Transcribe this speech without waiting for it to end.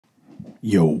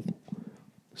Yo.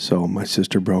 So my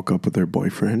sister broke up with her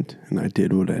boyfriend, and I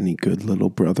did what any good little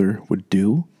brother would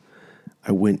do.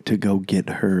 I went to go get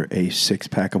her a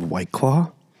 6-pack of White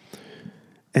Claw,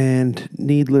 and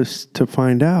needless to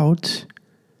find out,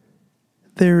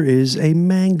 there is a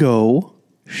mango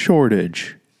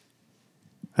shortage.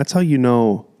 That's how you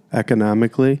know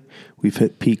economically we've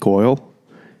hit peak oil,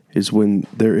 is when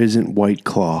there isn't White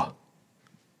Claw.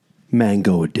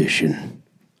 Mango edition.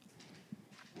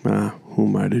 Who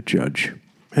am I to judge?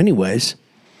 Anyways,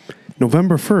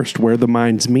 November 1st, Where the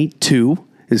Minds Meet 2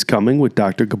 is coming with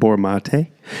Dr. Gabor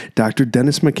Mate, Dr.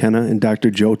 Dennis McKenna, and Dr.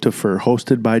 Joe Tafur,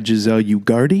 hosted by Giselle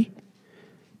Ugardi,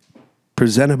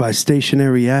 presented by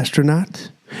Stationary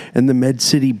Astronaut, and the Med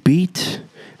City Beat,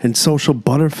 and Social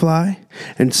Butterfly,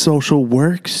 and Social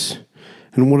Works,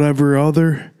 and whatever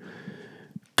other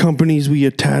companies we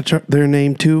attach their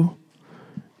name to.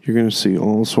 You're going to see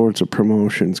all sorts of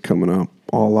promotions coming up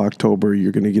all October.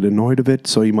 You're going to get annoyed of it,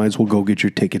 so you might as well go get your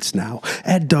tickets now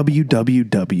at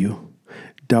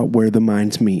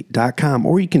www.wherethemindsmeet.com,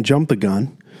 or you can jump the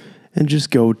gun and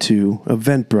just go to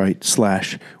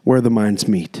Eventbrite/Where the Minds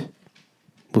Meet.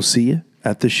 We'll see you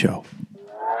at the show.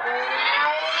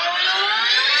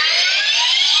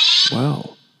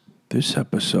 Wow, this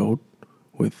episode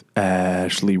with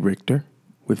Ashley Richter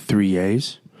with 3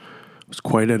 A's was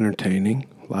quite entertaining.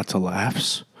 Lots of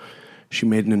laughs. She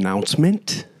made an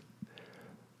announcement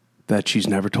that she's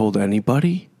never told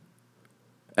anybody,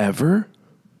 ever.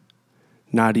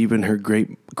 Not even her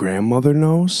great-grandmother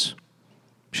knows.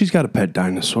 She's got a pet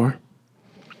dinosaur.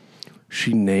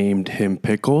 She named him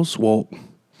Pickles. Well,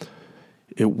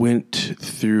 it went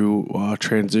through a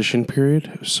transition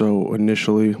period. So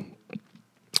initially,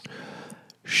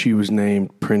 she was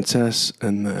named Princess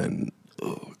and then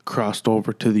crossed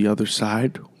over to the other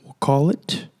side, we'll call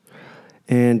it.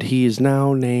 And he is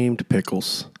now named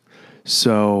Pickles.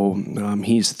 So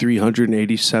he's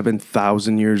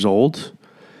 387,000 years old.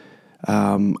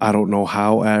 I don't know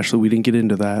how, Ashley, we didn't get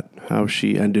into that, how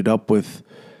she ended up with,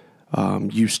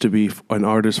 used to be an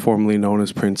artist formerly known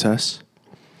as Princess.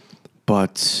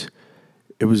 But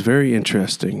it was very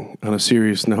interesting. On a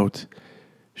serious note,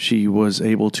 she was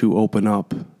able to open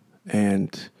up,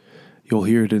 and you'll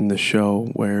hear it in the show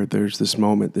where there's this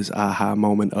moment, this aha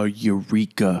moment, a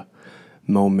eureka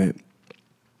moment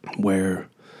where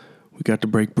we got to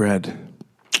break bread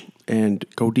and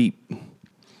go deep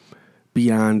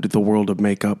beyond the world of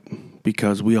makeup,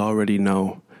 because we already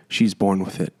know she's born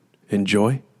with it.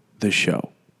 Enjoy the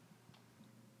show.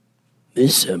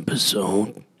 This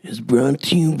episode is brought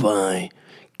to you by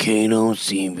Cato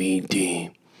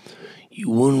CBD. You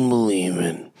wouldn't believe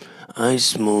it. I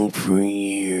smoked for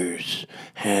years,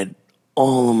 had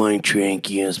all of my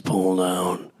tracheas pulled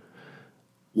out.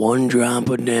 1 drop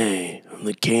a day of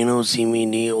the Cato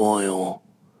CBD oil,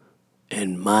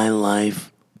 and my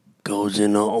life goes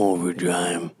into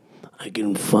overdrive. I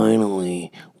can finally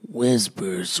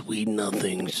whisper sweet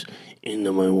nothings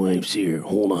into my wife's ear.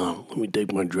 Hold on, let me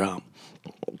take my drop.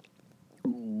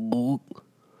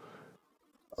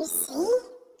 You see?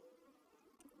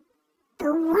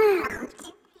 The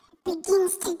world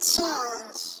begins to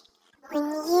change when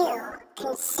you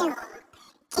consume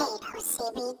Cato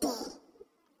CBD.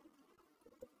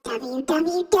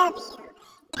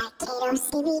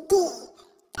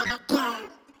 www.catocbd.com.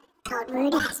 Code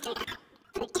word astronaut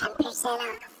for 10% off.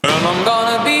 And I'm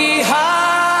gonna be high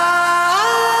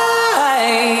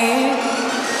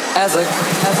as a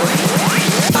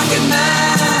fucking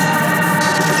man.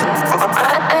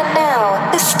 And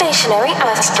now, the Stationary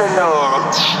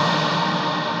Astronaut.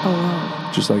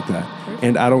 Just like that.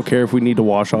 And I don't care if we need to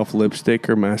wash off lipstick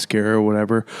or mascara or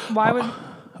whatever. Why would...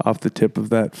 Off the tip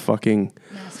of that fucking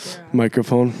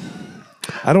microphone.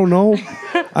 I don't know.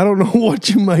 I don't know what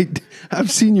you might...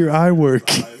 I've seen your eye work.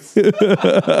 Yeah.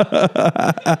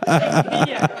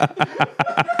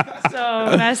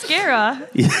 So, mascara.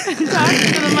 Talking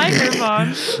to the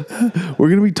microphone. We're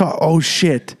going to be talking... Oh,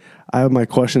 shit. I have my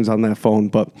questions on that phone,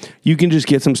 but you can just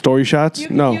get some story shots? You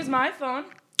can use my phone.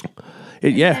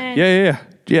 Yeah,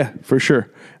 for sure.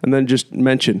 And then just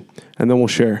mention, and then we'll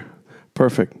share.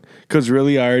 Perfect. Because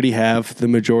really, I already have the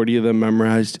majority of them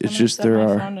memorized. It's just there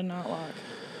are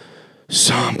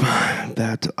some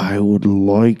that I would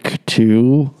like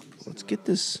to. Let's get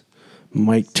this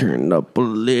mic turned up a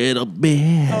little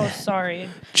bit. Oh, sorry.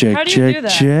 Check, How do you do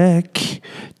that? check.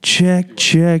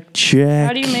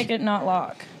 How do you make it not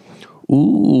lock?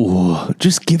 Ooh,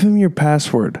 just give him your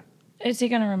password. Is he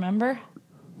going to remember?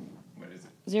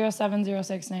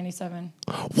 070697.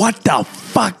 What the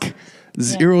fuck?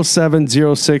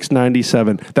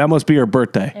 070697. That must be her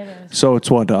birthday. It is. So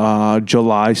it's what,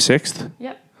 July 6th?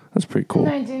 Yep. That's pretty cool.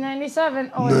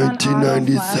 1997. Oh, it's on auto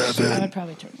flash. 1997. I would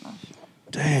probably turn it off.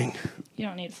 Dang. You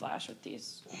don't need flash with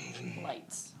these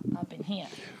lights up in here.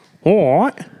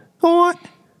 What?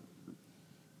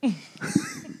 This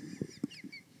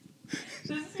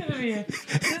is gonna be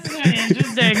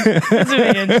interesting. This is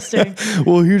gonna be interesting.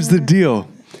 Well, here's the deal.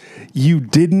 You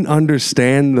didn't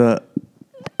understand the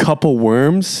couple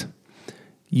worms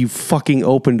you fucking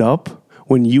opened up.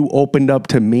 When you opened up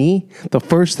to me, the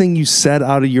first thing you said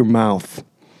out of your mouth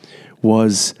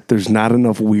was, there's not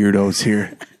enough weirdos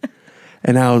here.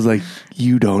 And I was like,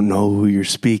 you don't know who you're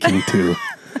speaking to.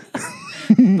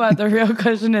 But the real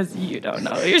question is, you don't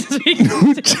know who you're speaking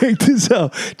to.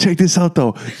 Check this out,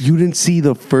 though. You didn't see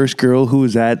the first girl who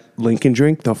was at Lincoln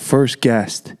Drink? The first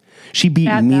guest. She beat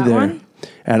At me that there one?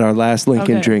 at our last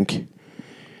Lincoln Okay. Drink.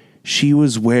 She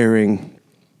was wearing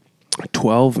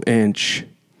 12-inch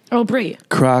Oh, Bree.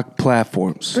 Croc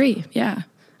platforms. Bree, yeah.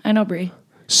 I know Bree.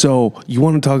 So you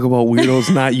want to talk about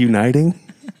weirdos not uniting?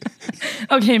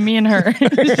 Okay, me and her.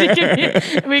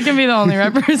 We can be the only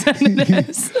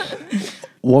representatives.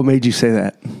 What made you say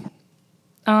that?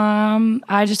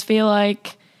 I just feel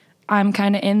like I'm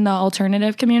kind of in the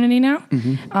alternative community now.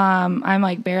 Mm-hmm. I'm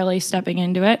like barely stepping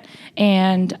into it.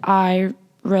 And I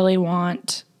really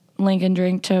want Lincoln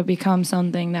Drink to become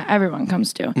something that everyone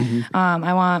comes to. Mm-hmm.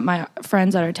 I want my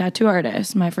friends that are tattoo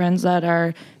artists, my friends that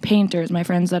are painters, my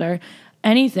friends that are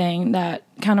anything that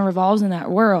kind of revolves in that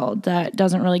world that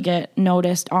doesn't really get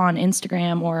noticed on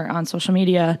Instagram or on social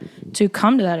media to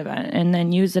come to that event and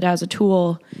then use it as a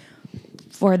tool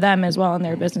for them as well in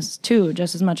their business too,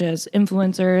 just as much as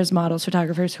influencers, models,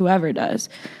 photographers, whoever does.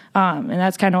 And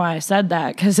that's kind of why I said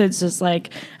that, because it's just like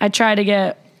I try to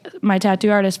get my tattoo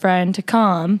artist friend to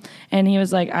come and he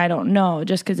was like, I don't know,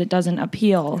 just because it doesn't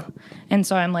appeal. And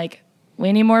so I'm like,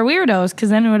 we need more weirdos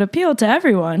because then it would appeal to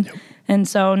everyone. Yep. And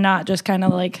so not just kind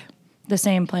of like the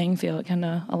same playing field, kind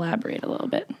of elaborate a little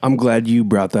bit. I'm glad you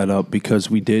brought that up because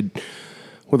we did,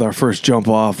 with our first jump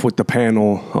off with the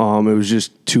panel, it was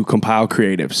just to compile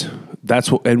creatives. That's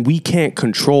what, and we can't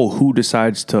control who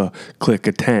decides to click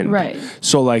attend. Right.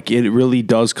 So like it really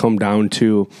does come down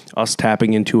to us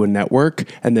tapping into a network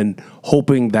and then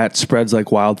hoping that spreads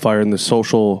like wildfire and the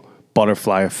social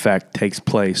butterfly effect takes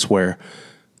place where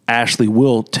Ashley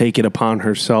will take it upon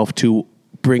herself to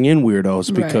bring in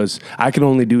weirdos because I can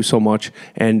only do so much,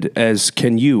 and as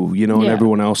can you, and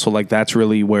everyone else. So like that's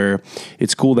really where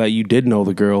it's cool that you did know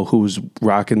the girl who was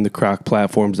rocking the Croc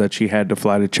platforms that she had to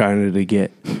fly to China to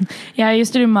get. Yeah, I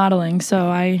used to do modeling,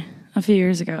 a few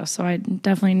years ago. So I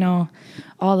definitely know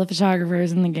all the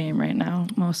photographers in the game right now,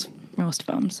 most of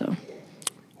them. So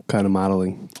What kind of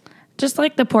modeling? Just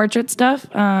like the portrait stuff.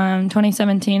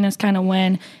 2017 is kind of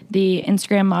when the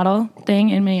Instagram model thing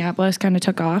in Minneapolis kind of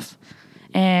took off.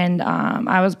 And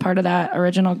I was part of that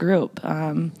original group.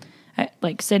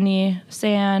 Like Sydney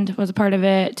Sand was a part of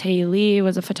it. Tay Lee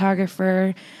was a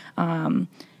photographer.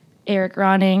 Eric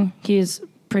Ronning, he's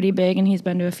pretty big and he's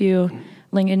been to a few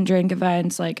Lincoln Drink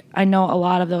events. Like I know a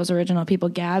lot of those original people.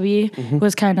 Gabby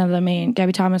was kind of the main.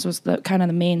 Gabby Thomas was the kind of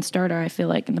the main starter, I feel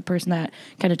like, and the person that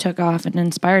kind of took off and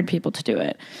inspired people to do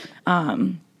it.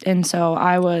 And so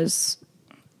I was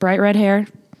bright red hair,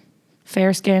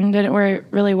 fair skin, didn't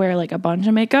really wear like a bunch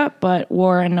of makeup, but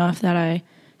wore enough that I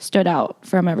stood out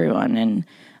from everyone. And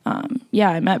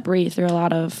I met Bree through a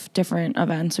lot of different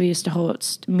events. We used to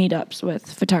host meetups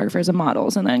with photographers and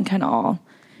models and then kind of all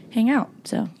hang out.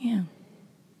 So, yeah.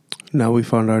 Now we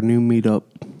found our new meetup.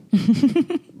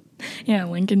 Yeah,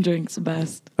 Lincoln Drink's the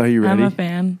best. Are you ready? I'm a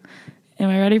fan. Am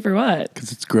I ready for what?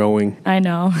 Because it's growing. I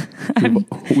know.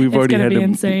 We've already gonna had be to.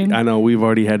 insane. I know we've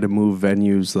already had to move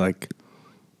venues like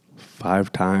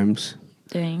 5 times.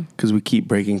 Dang. Because we keep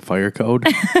breaking fire code.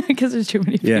 Because there's too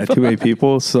many people. Yeah, too many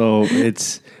people. So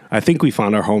I think we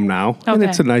found our home now. And Okay.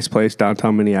 it's a nice place,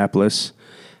 downtown Minneapolis.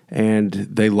 And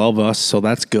they love us, so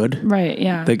that's good. Right,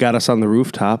 yeah. They got us on the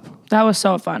rooftop. That was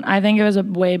so fun. I think it was a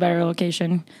way better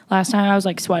location. Last time I was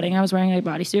like sweating. I was wearing a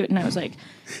bodysuit and I was like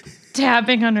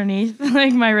tapping underneath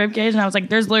like my rib cage, and I was like,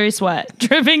 there's literally sweat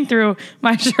dripping through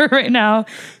my shirt right now.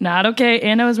 Not okay.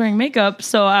 And I was wearing makeup,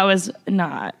 so I was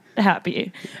not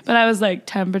happy. But I was like,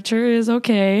 temperature is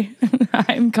okay.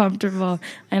 I'm comfortable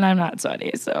and I'm not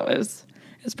sweaty. So it's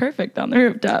perfect on the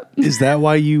rooftop. Is that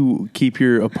why you keep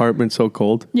your apartment so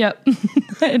cold? Yep.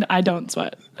 And I don't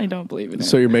sweat. I don't believe in it.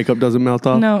 So your makeup doesn't melt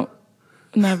off? No,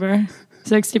 never.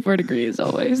 64 degrees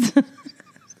always.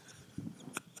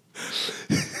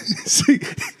 See,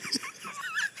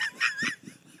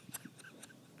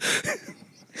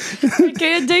 I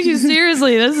can't take you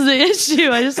seriously. This is the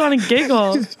issue. I just want to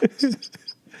giggle.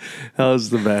 That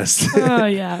was the best. Oh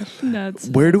yeah, that's.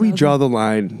 Where do we draw the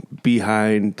line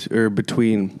behind or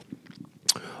between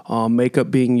makeup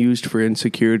being used for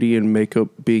insecurity and makeup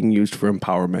being used for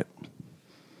empowerment?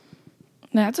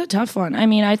 That's a tough one. I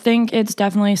mean, I think it's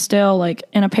definitely still like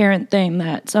an apparent thing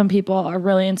that some people are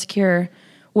really insecure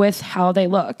with how they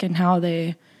look and how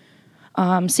they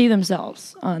see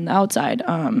themselves on the outside,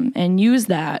 and use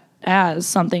that as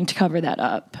something to cover that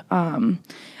up.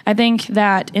 I think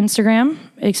that Instagram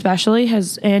especially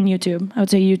and YouTube, I would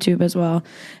say YouTube as well,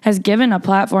 has given a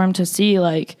platform to see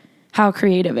like how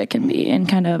creative it can be and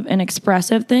kind of an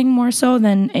expressive thing more so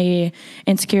than a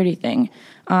insecurity thing.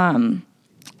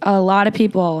 A lot of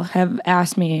people have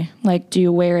asked me, like, do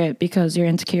you wear it because you're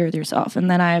insecure with yourself?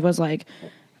 And then I was like,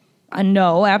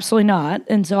 no, absolutely not.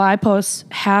 And so I post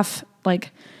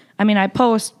I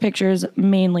post pictures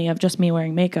mainly of just me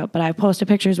wearing makeup, but I posted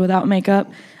pictures without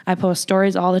makeup. I post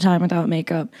stories all the time without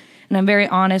makeup. And I'm very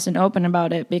honest and open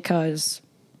about it because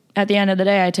at the end of the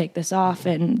day, I take this off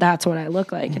and that's what I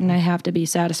look like. And I have to be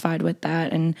satisfied with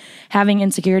that. And having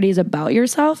insecurities about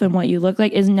yourself and what you look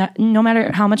like is not, no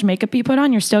matter how much makeup you put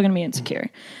on, you're still going to be insecure.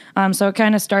 So it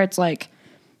kind of starts like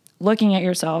looking at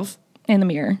yourself in the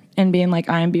mirror and being like,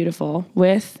 I am beautiful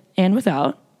with and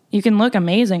without. You can look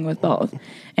amazing with both.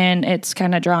 And it's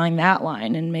kind of drawing that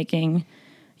line and making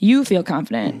you feel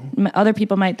confident. Other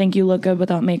people might think you look good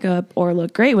without makeup or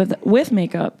look great with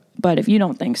makeup. But if you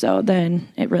don't think so, then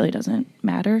it really doesn't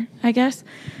matter, I guess.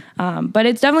 But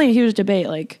it's definitely a huge debate.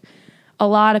 Like, a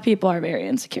lot of people are very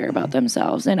insecure about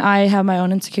themselves. And I have my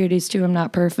own insecurities, too. I'm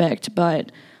not perfect.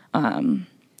 But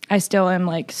I still am,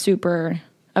 like, super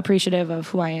appreciative of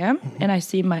who I am. And I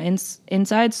see my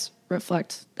insides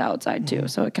reflect the outside, too.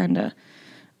 So it kind of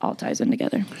all ties in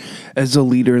together. As a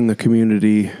leader in the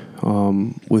community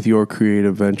with your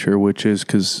creative venture, which is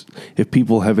because if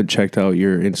people haven't checked out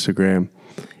your Instagram,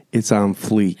 it's on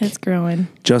fleek. It's growing.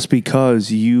 Just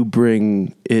because you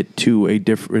bring it to a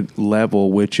different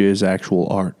level, which is actual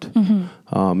art.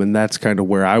 Mm-hmm. And that's kind of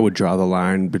where I would draw the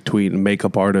line between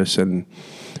makeup artists and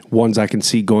ones I can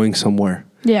see going somewhere.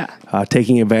 Yeah.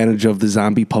 Taking advantage of the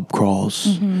zombie pub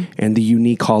crawls and the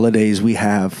unique holidays we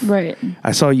have. Right.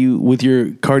 I saw you with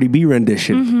your Cardi B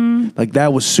rendition. Mm-hmm. Like,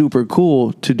 that was super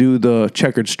cool to do the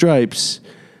checkered stripes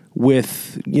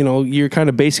with, you're kind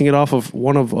of basing it off of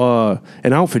one of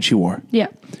an outfit you wore. Yeah.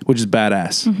 Which is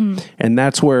badass. Mm-hmm. And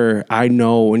that's where I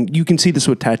know, and you can see this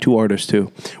with tattoo artists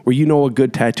too, where you know a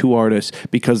good tattoo artist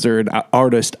because they're an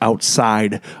artist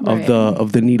outside of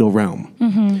the needle realm.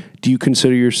 Mm-hmm. Do you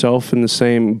consider yourself in the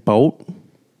same boat?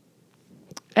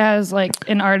 As like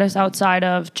an artist outside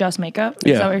of just makeup?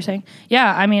 Is that what you're saying?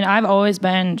 Yeah, I mean, I've always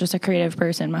been just a creative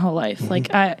person my whole life. Mm-hmm.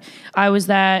 Like I was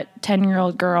that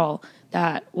 10-year-old girl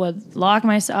that would lock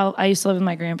myself. I used to live with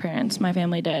my grandparents. My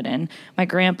family did. And my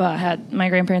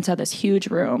grandparents had this huge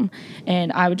room.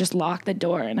 And I would just lock the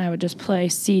door and I would just play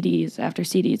CDs after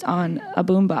CDs on a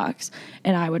boombox.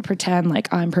 And I would pretend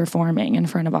like I'm performing in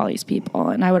front of all these people.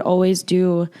 And I would always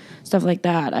do stuff like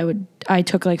that. I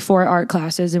took like 4 art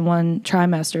classes in one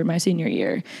trimester my senior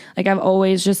year. Like, I've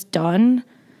always just done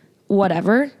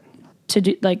whatever to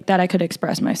do, like, that I could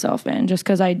express myself in, just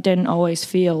because I didn't always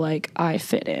feel like I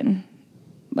fit in,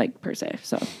 like, per se.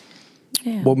 So,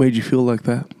 yeah. What made you feel like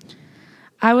that?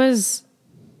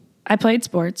 I played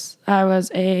sports. I was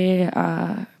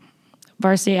a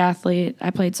varsity athlete.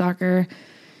 I played soccer.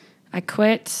 I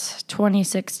quit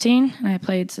 2016, and I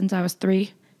played since I was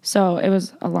 3. So it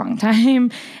was a long time.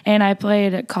 And I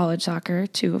played college soccer,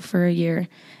 too, for a year.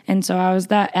 And so I was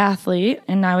that athlete,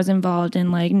 and I was involved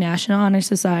in, like, National Honor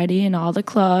Society and all the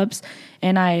clubs.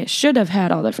 And I should have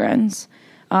had all the friends.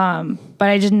 But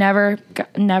I just never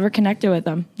connected with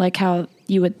them, like how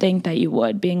you would think that you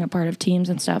would, being a part of teams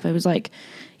and stuff. It was like,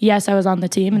 yes, I was on the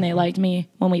team and they liked me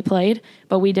when we played,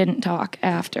 but we didn't talk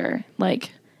after.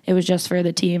 Like, it was just for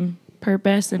the team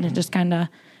purpose, and it just kind of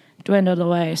dwindled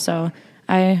away. So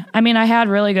I mean, I had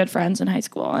really good friends in high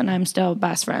school, and I'm still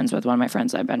best friends with one of my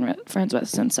friends I've been friends with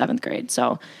since 7th grade.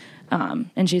 So,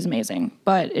 and she's amazing.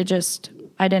 But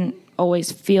I didn't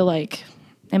always feel like,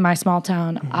 in my small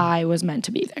town, I was meant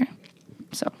to be there.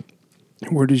 So,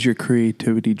 where does your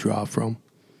creativity draw from?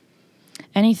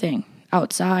 Anything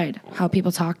outside, how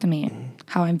people talk to me,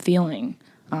 how I'm feeling,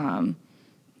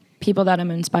 people that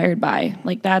I'm inspired by.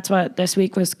 Like, that's what this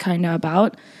week was kind of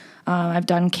about. I've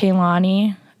done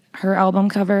Kehlani, her album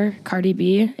cover, Cardi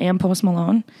B, and Post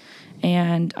Malone.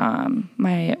 And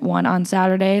my one on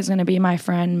Saturday is going to be my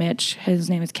friend Mitch. His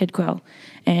name is Kid Quill.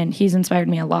 And he's inspired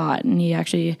me a lot. And he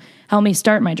actually helped me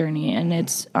start my journey. And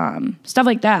it's stuff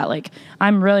like that. Like,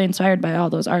 I'm really inspired by all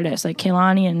those artists. Like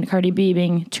Kehlani and Cardi B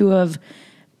being 2 of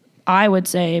I would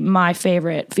say, my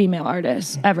favorite female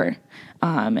artist ever.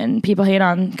 And people hate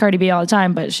on Cardi B all the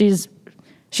time, but she's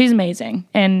amazing.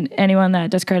 And anyone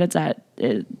that discredits that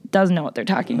doesn't know what they're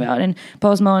talking about. And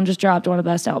Post Malone just dropped one of the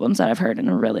best albums that I've heard in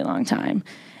a really long time.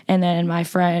 And then my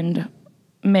friend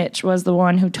Mitch was the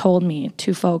one who told me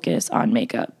to focus on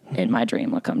makeup and my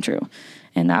dream will come true.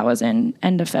 And that was in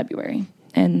end of February.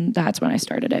 And that's when I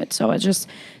started it. So it's just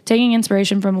taking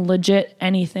inspiration from legit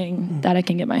anything that I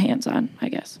can get my hands on, I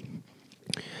guess.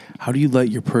 How do you let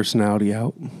your personality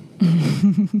out?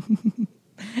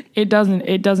 It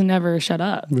doesn't ever shut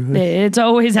up. It's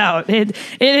always out. It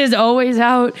is always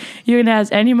out. You can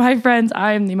ask any of my friends.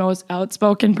 I am the most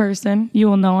outspoken person. You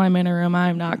will know I'm in a room.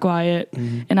 I'm not quiet.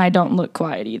 And I don't look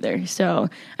quiet either. So,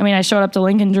 I mean, I showed up to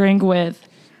Lincoln Drink with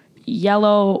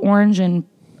yellow, orange, and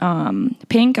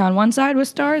pink on one side with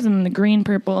stars, and the green,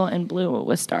 purple, and blue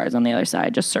with stars on the other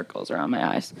side, just circles around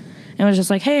my eyes. And it was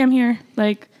just like, hey, I'm here.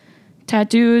 Like,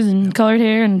 tattoos and colored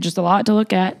hair and just a lot to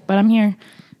look at, but I'm here.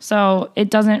 So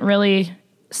it doesn't really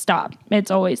stop.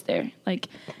 It's always there. Like,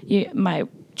 my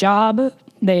job,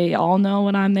 they all know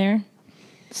when I'm there.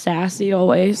 Sassy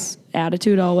always,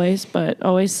 attitude always, but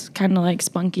always kind of like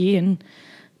spunky and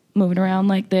moving around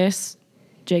like this,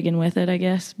 jigging with it, I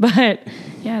guess. But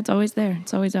yeah, it's always there.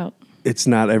 It's always out. It's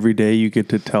not every day you get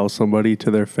to tell somebody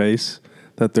to their face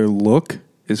that their look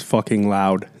is fucking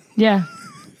loud. Yeah.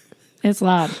 It's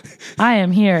loud. I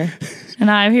am here,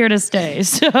 and I'm here to stay.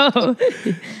 So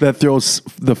that throws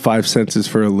the five senses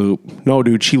for a loop. No,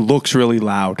 dude, she looks really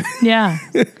loud. Yeah.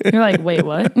 You're like, wait,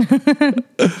 what?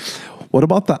 What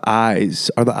about the eyes?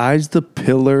 Are the eyes the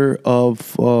pillar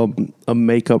of a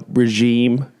makeup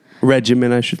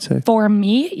regimen, I should say? For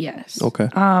me, yes. Okay.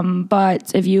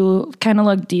 But if you kind of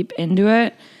look deep into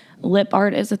it, lip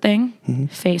art is a thing.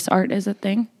 Face art is a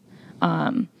thing.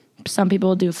 Some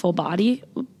people do full body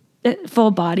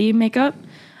makeup.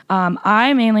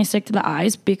 I mainly stick to the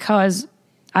eyes because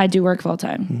I do work full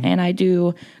time and I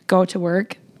do go to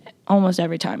work almost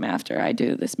every time after I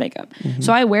do this makeup.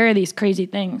 So I wear these crazy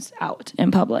things out in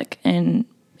public and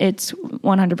it's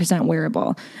 100%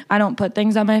 wearable. I don't put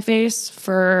things on my face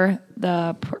for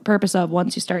the purpose of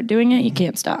once you start doing it, you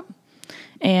can't stop.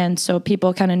 And so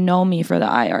people kind of know me for the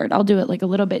eye art. I'll do it like a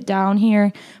little bit down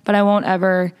here, but I won't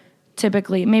ever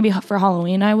typically, maybe for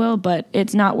Halloween I will, but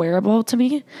it's not wearable to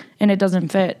me and it doesn't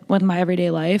fit with my everyday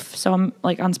life. So I'm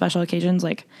like on special occasions,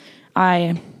 like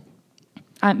I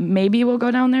maybe will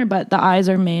go down there, but the eyes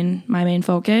are my main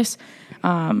focus.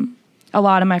 A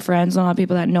lot of my friends, a lot of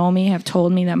people that know me have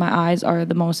told me that my eyes are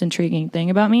the most intriguing thing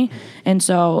about me. And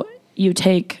so you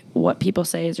take what people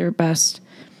say is your best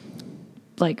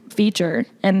like feature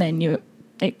and then you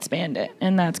expand it.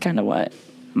 And that's kind of what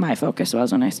my focus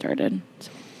was when I started.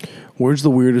 So. Where's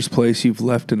the weirdest place you've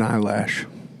left an eyelash?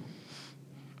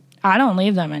 I don't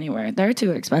leave them anywhere. They're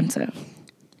too expensive.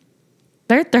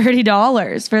 They're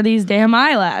 $30 for these damn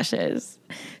eyelashes.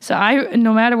 So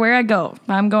no matter where I go, if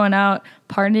I'm going out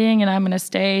partying and I'm going to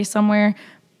stay somewhere,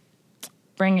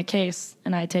 bring a case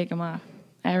and I take them off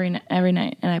every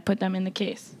night and I put them in the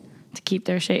case to keep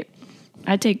their shape.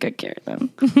 I take good care of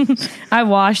them. I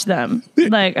wash them.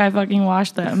 Like, I fucking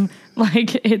wash them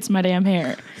like it's my damn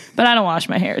hair. But I don't wash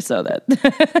my hair so that...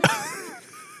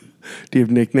 Do you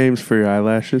have nicknames for your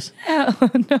eyelashes? Hell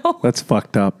no. That's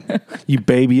fucked up. You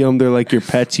baby them. They're like your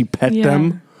pets. You pet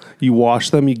them. You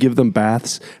wash them. You give them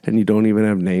baths. And you don't even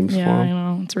have names for them. Yeah, I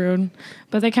know. It's rude.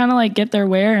 But they kind of like get their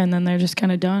wear and then they're just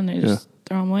kind of done. They just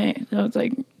throw them away. So it's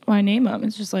like, why name them?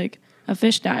 It's just like a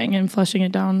fish dying and flushing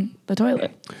it down the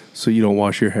toilet. So you don't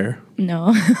wash your hair?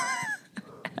 No.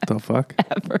 The fuck?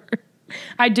 Ever.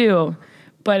 I do.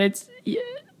 But it's...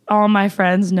 all my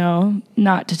friends know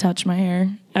not to touch my hair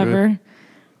ever. Really?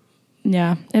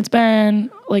 Yeah. It's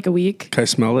been like a week. Can I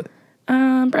smell it?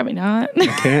 Probably not. I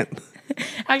can't?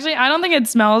 Actually, I don't think it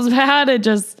smells bad. It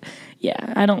just,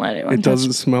 I don't let anyone It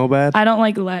doesn't smell bad? I don't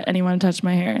like let anyone touch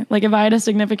my hair. Like if I had a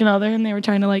significant other and they were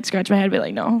trying to like scratch my head, I'd be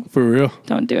like, no. For real?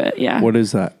 Don't do it. Yeah. What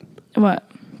is that? What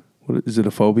is it,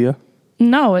 a phobia?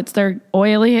 No, it's their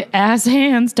oily ass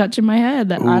hands touching my head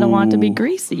that I don't want to be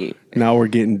greasy. Now we're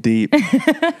getting deep.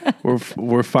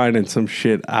 we're finding some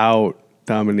shit out,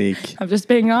 Dominique. I'm just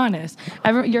being honest.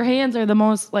 Your hands are the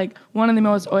most, like, one of the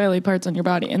most oily parts on your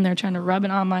body, and they're trying to rub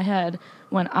it on my head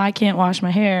when I can't wash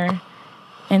my hair,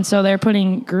 and so they're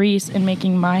putting grease and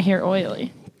making my hair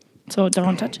oily. So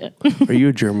don't touch it. Are you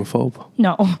a germaphobe?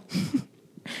 No.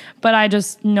 But I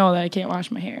just know that I can't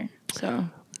wash my hair, so...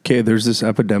 Okay, there's this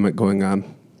epidemic going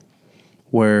on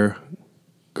where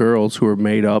girls who are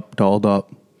made up, dolled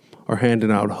up, are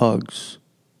handing out hugs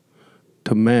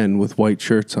to men with white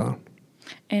shirts on.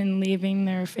 And leaving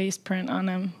their face print on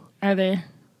them. Are they?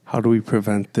 How do we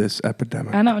prevent this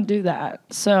epidemic? I don't do that.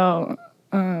 So,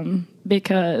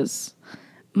 because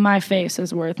my face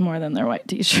is worth more than their white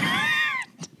t-shirt.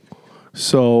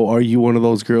 So are you one of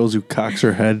those girls who cocks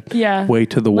her head way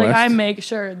to the west? I make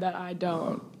sure that I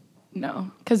don't.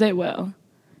 No, because it will.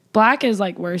 Black is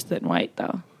like worse than white,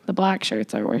 though. The black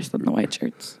shirts are worse than the white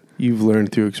shirts. You've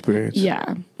learned through experience.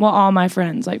 Yeah. Well, all my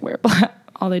friends like wear black.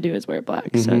 All they do is wear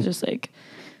black. So it's just like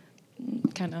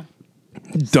kind of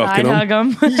Ducking hug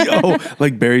them. Yo,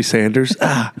 like Barry Sanders.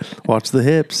 Watch the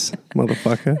hips,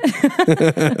 motherfucker.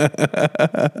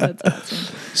 That's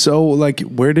awesome. So, like,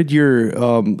 where did your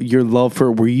love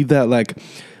for? Were you that 6th,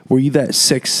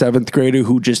 7th grader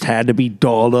who just had to be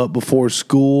dolled up before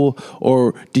school,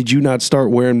 or did you not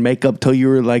start wearing makeup till you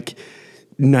were like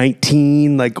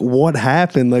 19? Like, what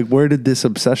happened? Like, where did this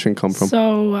obsession come from?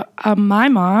 So, my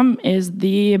mom is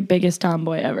the biggest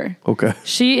tomboy ever. Okay.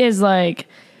 She is like,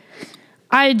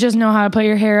 I just know how to put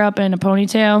your hair up in a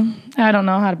ponytail. I don't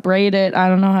know how to braid it. I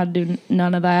don't know how to do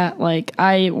none of that. Like,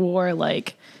 I wore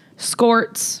like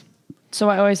skirts, so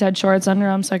I always had shorts under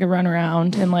them so I could run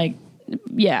around. And like,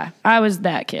 yeah, I was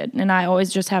that kid. And I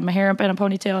always just had my hair up in a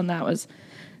ponytail, and that was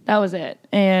it.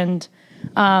 And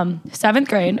 7th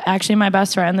grade, actually, my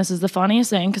best friend, this is the funniest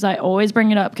thing because I always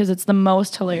bring it up because it's the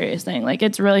most hilarious thing. Like,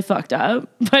 it's really fucked up,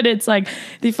 but it's like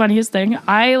the funniest thing.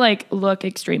 I like look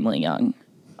extremely young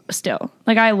still.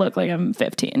 Like, I look like I'm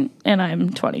 15 and I'm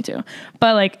 22,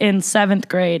 but like in 7th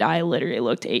grade, I literally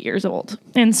looked 8 years old.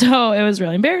 And so it was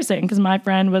really embarrassing because my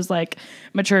friend was like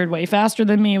matured way faster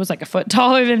than me, was like a foot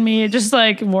taller than me, just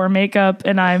like wore makeup,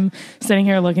 and I'm sitting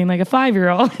here looking like a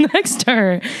 5-year-old next to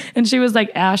her. And she was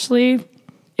like, Ashley,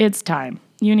 it's time.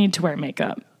 You need to wear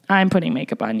makeup. I'm putting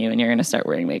makeup on you and you're going to start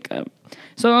wearing makeup.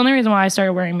 So the only reason why I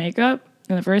started wearing makeup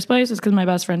in the first place is because my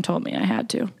best friend told me I had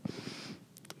to.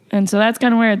 And so that's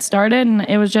kind of where it started. And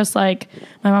it was just like,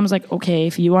 my mom was like, okay,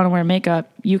 if you want to wear makeup,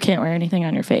 you can't wear anything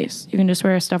on your face. You can just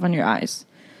wear stuff on your eyes.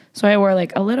 So I wore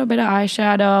like a little bit of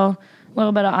eyeshadow, a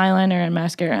little bit of eyeliner and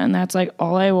mascara. And that's like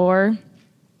all I wore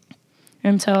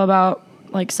until about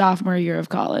like sophomore year of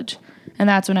college. And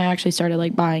that's when I actually started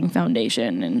like buying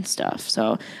foundation and stuff.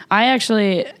 So I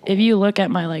actually, if you look at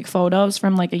my like photos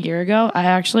from like a year ago, I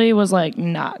actually was like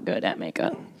not good at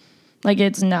makeup. Like,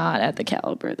 it's not at the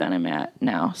caliber that I'm at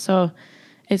now. So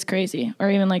it's crazy.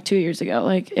 Or even like 2 years ago,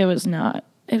 like it was not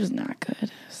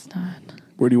good. It's not.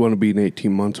 Where do you want to be in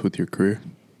 18 months with your career?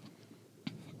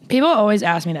 People always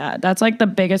ask me that. That's like the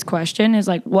biggest question is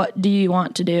like, what do you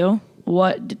want to do?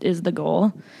 What is the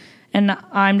goal? And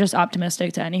I'm just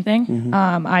optimistic to anything.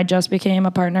 I just became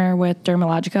a partner with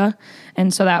Dermalogica.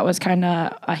 And so that was kind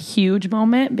of a huge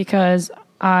moment because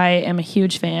I am a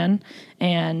huge fan.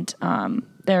 And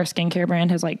their skincare brand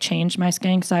has like changed my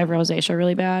skin because I have rosacea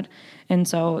really bad. And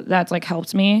so that's like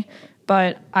helped me.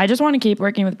 But I just want to keep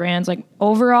working with brands. Like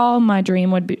overall, my dream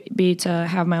would be to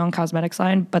have my own cosmetics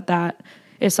line. But that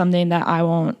is something that I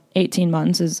won't. 18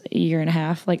 months is a year and a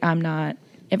half. Like I'm not.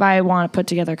 If I want to put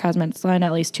together a cosmetics line,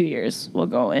 at least 2 years will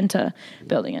go into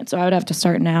building it. So I would have to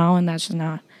start now, and that's just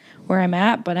not where I'm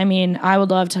at. But I mean, I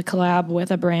would love to collab with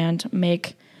a brand,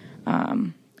 make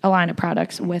a line of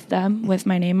products with them, with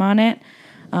my name on it.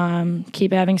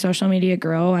 Keep having social media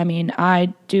grow. I mean,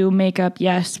 I do makeup,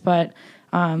 yes, but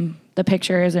the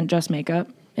picture isn't just makeup.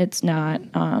 It's not.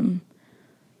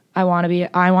 I want to be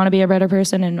a better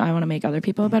person, and I want to make other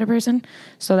people a better person.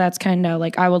 So that's kind of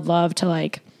like I would love to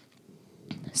like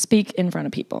speak in front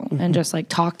of people and just like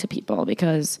talk to people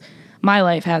because my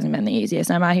life hasn't been the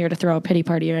easiest. I'm not here to throw a pity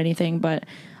party or anything, but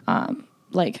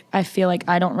like I feel like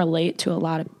I don't relate to a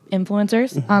lot of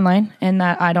influencers online, and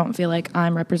that I don't feel like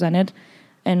I'm represented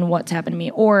in what's happened to me,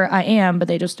 or I am, but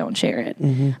they just don't share it.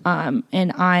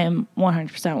 And I am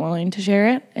 100% willing to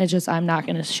share it. It's just I'm not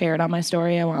going to share it on my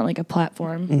story. I want like a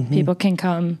platform. People can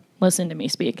come listen to me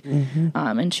speak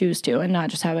and choose to, and not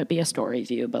just have it be a story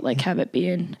view, but like have it be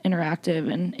an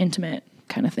interactive and intimate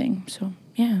kind of thing. So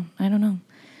yeah, I don't know.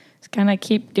 Just kind of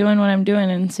keep doing what I'm doing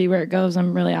and see where it goes.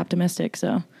 I'm really optimistic.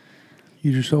 So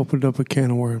you just opened up a can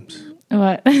of worms.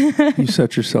 What? You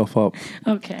set yourself up.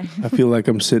 Okay. I feel like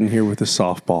I'm sitting here with a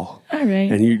softball. All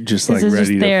right. And you just like This is ready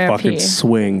just to therapy. fucking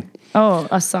swing. Oh,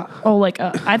 I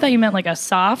thought you meant like a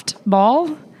soft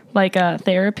ball, like a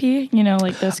therapy, you know,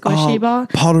 like the squishy ball.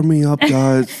 Powder me up,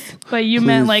 guys. But you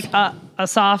meant like a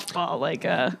softball, like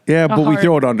a but we hard-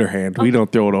 throw it underhand. We don't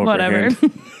throw it overhand.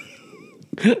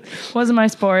 Whatever. Wasn't my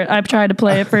sport. I tried to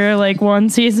play it for like one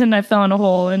season. I fell in a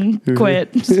hole and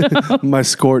quit. So. My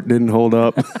squirt didn't hold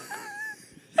up.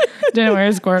 Didn't wear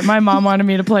a squirt. My mom wanted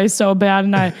me to play so bad,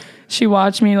 and she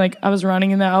watched me, like, I was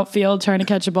running in the outfield trying to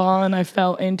catch a ball, and I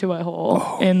fell into a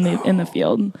hole in the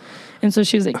field. And so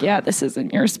she was like, yeah, this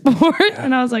isn't your sport.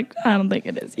 And I was like, I don't think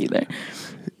it is either.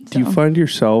 Do you find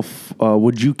yourself,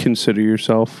 would you consider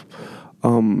yourself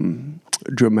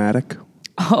dramatic?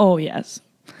 Oh, yes.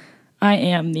 I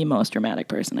am the most dramatic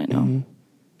person I know.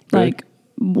 Like,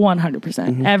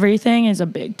 100%. Everything is a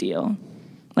big deal.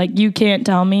 Like, you can't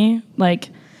tell me, like,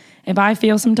 if I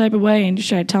feel some type of way and you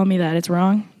try to tell me that it's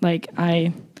wrong, like,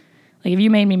 if you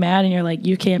made me mad and you're like,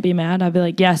 you can't be mad, I'd be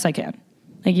like, yes, I can.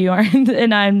 Like, you aren't.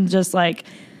 And I'm just like,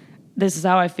 this is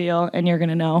how I feel, and you're going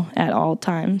to know at all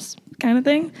times kind of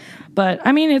thing. But,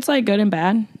 I mean, it's, like, good and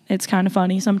bad. It's kind of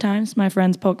funny sometimes. My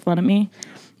friends poke fun at me,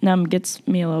 and gets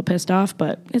me a little pissed off,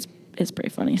 but it's pretty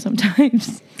funny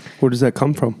sometimes. Where does that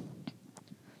come from?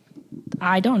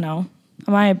 I don't know.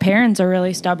 My parents are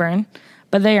really stubborn,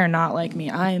 but they are not like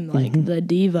me. I'm like the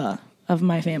diva of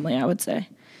my family, I would say.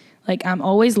 Like, I'm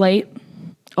always late.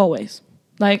 Always.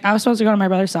 Like, I was supposed to go to my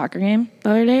brother's soccer game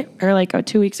the other day, or like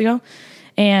 2 weeks ago,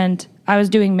 and I was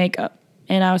doing makeup,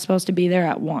 and I was supposed to be there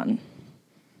at 1.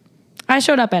 I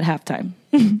showed up at halftime.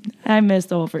 I missed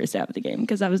the whole first half of the game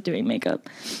because I was doing makeup.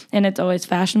 And it's always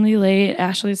fashionably late.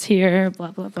 Ashley's here,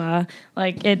 blah, blah, blah.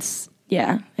 Like, it's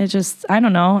just, I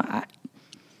don't know.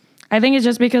 I think it's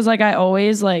just because, like, I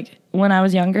always, like, when I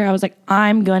was younger, I was like,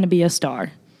 I'm going to be a star.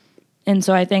 And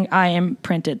so I think I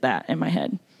imprinted that in my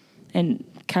head and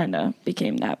kind of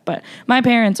became that. But my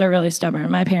parents are really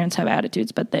stubborn. My parents have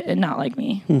attitudes, but they're not like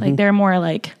me. Like, they're more,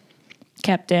 like,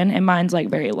 kept in, and mine's, like,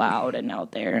 very loud and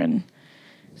out there. And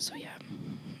so, yeah.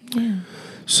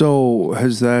 So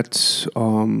has that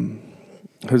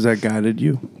guided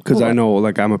you? Because I know,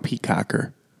 like, I'm a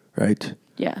peacocker, right?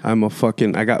 Yeah.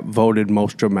 I got voted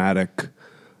most dramatic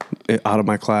out of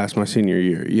my class my senior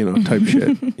year, type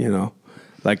shit,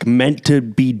 like meant to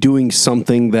be doing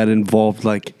something that involved,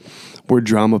 like, where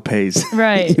drama pays.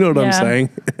 Right. You know what I'm saying?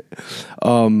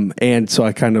 And so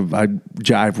I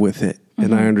jive with it.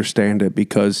 And I understand it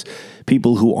because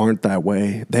people who aren't that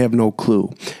way, they have no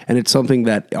clue. And it's something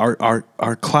that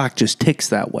our clock just ticks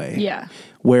that way. Yeah.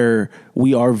 Where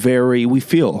we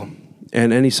feel,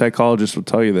 and any psychologist will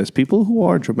tell you this, people who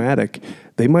are dramatic,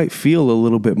 they might feel a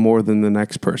little bit more than the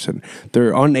next person.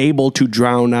 They're unable to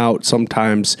drown out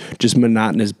sometimes just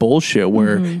monotonous bullshit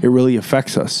where it really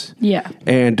affects us. Yeah.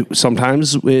 And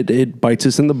sometimes it bites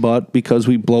us in the butt because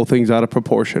we blow things out of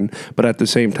proportion. But at the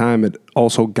same time, it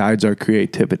also guides our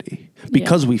creativity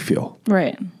because we feel.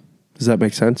 Right. Does that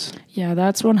make sense? Yeah,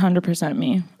 that's 100%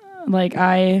 me. Like,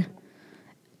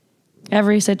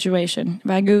 every situation, if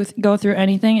I go through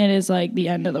anything, it is like the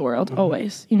end of the world,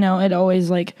 always. It always,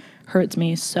 like, hurts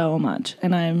me so much.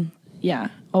 And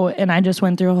and I just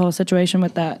went through a whole situation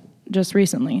with that just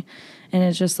recently. And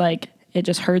it's just like, it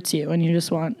just hurts you and you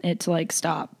just want it to, like,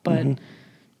 stop. But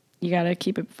you got to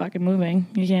keep it fucking moving.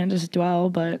 You can't just dwell,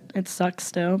 but it sucks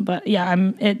still. But yeah,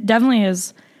 it definitely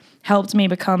has helped me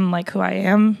become, like, who I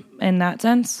am in that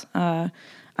sense. I'm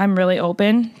really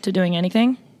open to doing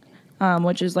anything.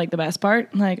 Which is, like, the best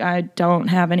part. Like, I don't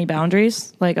have any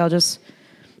boundaries. Like, I'll just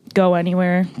go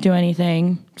anywhere, do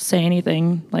anything, say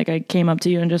anything. Like, I came up to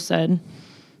you and just said,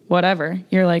 whatever.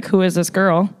 You're like, who is this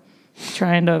girl?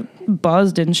 Trying to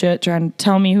buzzed and shit, trying to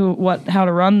tell me how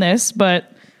to run this,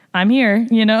 but I'm here,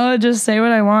 just say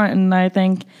what I want. And I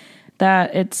think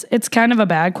that it's kind of a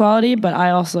bad quality, but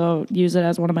I also use it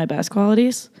as one of my best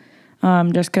qualities.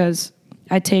 Just because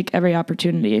I take every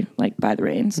opportunity, like, by the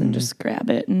reins and just grab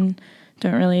it and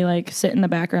don't really, like, sit in the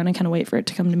background and kind of wait for it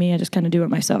to come to me. I just kind of do it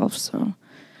myself. So,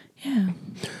 yeah.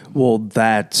 Well,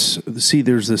 there's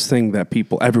this thing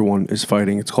that everyone is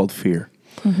fighting. It's called fear.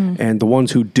 And the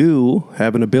ones who do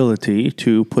have an ability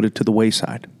to put it to the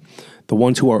wayside. The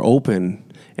ones who are open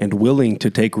and willing to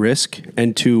take risk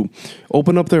and to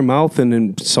open up their mouth, and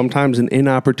in sometimes an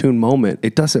inopportune moment,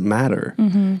 it doesn't matter.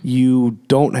 You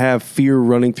don't have fear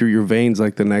running through your veins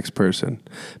like the next person,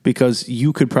 because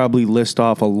you could probably list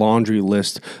off a laundry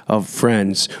list of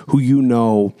friends who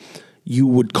you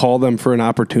would call them for an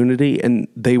opportunity and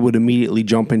they would immediately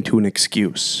jump into an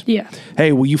excuse. Yeah.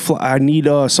 Hey, will you fly? I need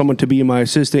someone to be my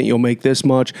assistant. You'll make this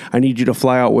much. I need you to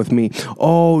fly out with me.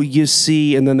 Oh, you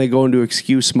see. And then they go into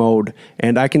excuse mode.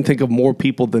 And I can think of more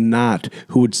people than not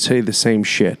who would say the same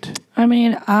shit. I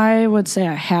mean, I would say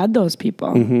I had those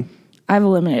people. I've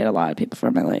eliminated a lot of people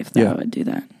from my life that would do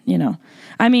that,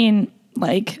 I mean,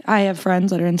 like, I have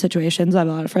friends that are in situations. I have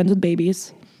a lot of friends with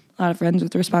babies. A lot of friends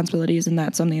with responsibilities, and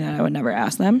that's something that I would never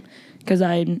ask them because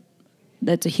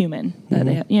that's a human that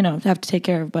they have to take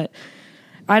care of. But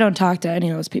I don't talk to any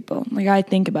of those people. Like, I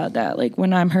think about that. Like,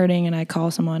 when I'm hurting and I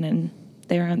call someone and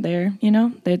they aren't there, you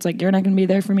know? It's like, you're not going to be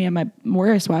there for me at my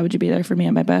worst. Why would you be there for me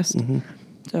at my best?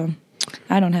 So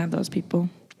I don't have those people.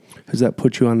 Has that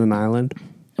put you on an island?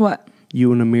 What?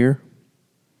 You and Amir?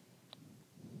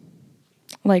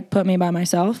 Like, put me by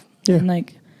myself? Yeah. And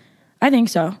like, I think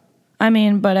so. I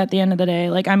mean, but at the end of the day,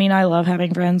 like, I mean, I love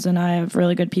having friends and I have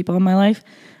really good people in my life.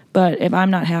 But if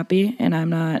I'm not happy and I'm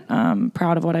not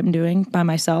proud of what I'm doing by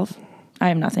myself, I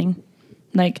have nothing.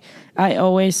 Like, I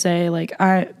always say, like,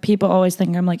 people always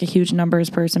think I'm like a huge numbers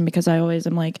person because I always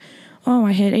am like, oh,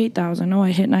 I hit 8,000. Oh,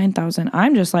 I hit 9,000.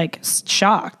 I'm just like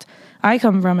shocked. I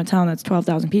come from a town that's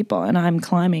 12,000 people and I'm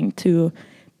climbing to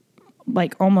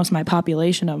like almost my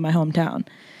population of my hometown.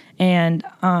 And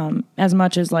as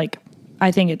much as like,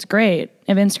 I think it's great,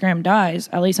 if Instagram dies,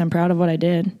 at least I'm proud of what I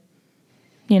did.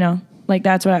 You know, like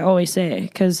that's what I always say,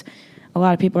 because a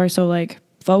lot of people are so like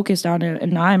focused on it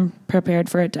and I'm prepared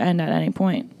for it to end at any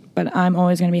point. But I'm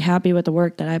always going to be happy with the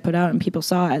work that I put out and people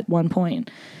saw at one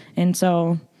point. And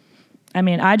so, I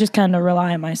mean, I just kind of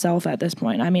rely on myself at this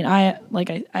point. I mean, I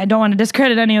don't want to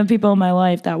discredit any of the people in my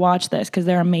life that watch this because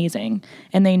they're amazing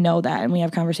and they know that and we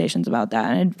have conversations about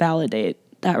that and it validate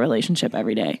that relationship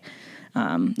every day.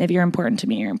 If you're important to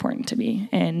me, you're important to me,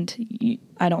 and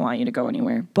I don't want you to go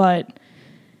anywhere. But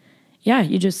yeah,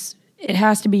 it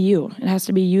has to be you. It has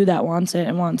to be you that wants it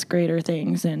and wants greater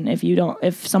things. And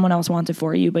if someone else wants it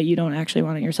for you, but you don't actually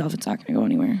want it yourself, it's not going to go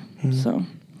anywhere. So,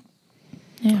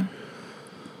 yeah.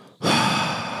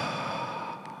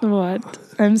 What?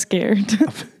 I'm scared.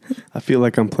 I feel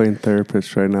like I'm playing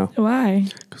therapist right now. Why?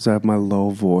 Because I have my low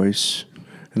voice.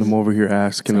 And I'm over here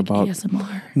asking it's like about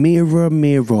ASMR. Mirror,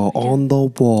 mirror on the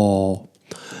wall.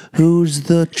 Who's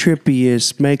the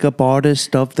trippiest makeup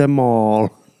artist of them all?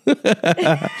 We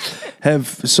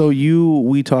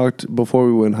talked before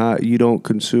we went hot, you don't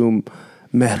consume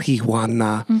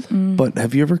marijuana. But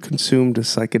have you ever consumed a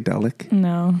psychedelic?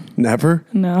 No. Never?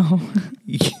 No.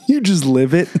 You just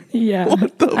live it? Yeah.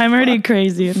 What I'm already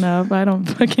crazy enough. I don't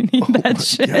fucking need that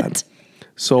shit. God.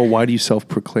 So why do you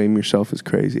self-proclaim yourself as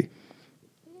crazy?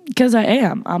 Because I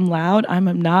am. I'm loud. I'm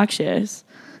obnoxious.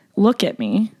 Look at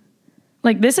me.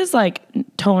 Like, this is like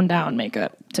toned down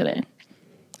makeup today.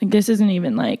 Like, this isn't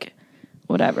even like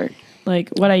whatever. Like,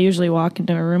 what I usually walk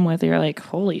into a room with, you're like,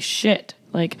 holy shit.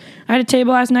 Like, I had a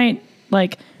table last night.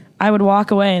 Like, I would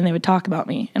walk away and they would talk about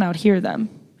me and I would hear them.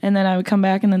 And then I would come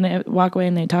back and then they would walk away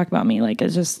and they'd talk about me. Like,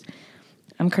 it's just,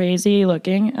 I'm crazy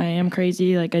looking. I am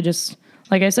crazy. Like,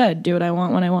 like I said, do what I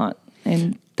want when I want.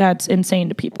 And that's insane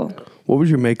to people. What was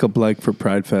your makeup like for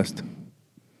Pride Fest?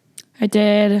 I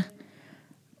did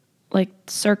like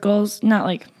circles, not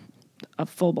like a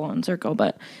full-blown circle,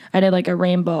 but I did like a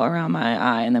rainbow around my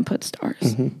eye and then put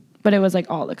stars. But it was like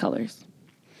all the colors.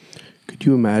 Could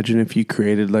you imagine if you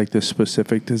created like this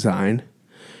specific design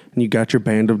and you got your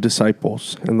band of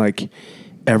disciples and like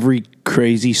every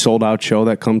crazy sold out show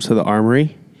that comes to the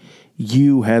Armory,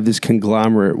 you have this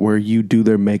conglomerate where you do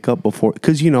their makeup before,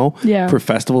 because for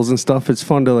festivals and stuff, it's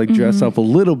fun to like dress up a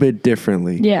little bit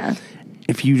differently. Yeah.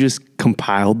 If you just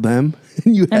compiled them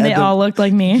and they all looked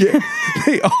like me. Yeah,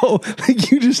 they all, like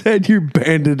you just had your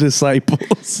band of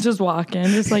disciples. Just walking,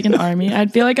 just like an army.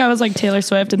 I'd feel like I was like Taylor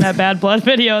Swift in that Bad Blood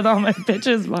video with all my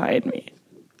bitches behind me.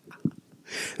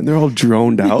 And they're all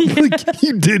droned out. Like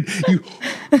you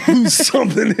blew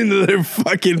something into their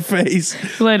fucking face.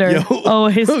 Glitter.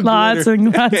 Always lots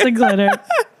and lots of glitter.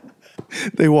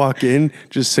 They walk in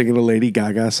just singing a Lady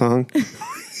Gaga song.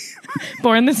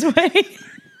 Born This Way.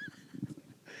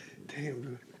 Damn,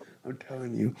 dude. I'm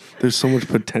telling you, there's so much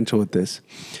potential with this.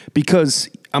 Because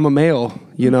I'm a male,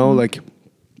 like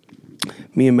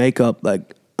me and makeup,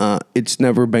 like it's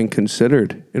never been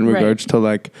considered in regards to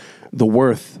like the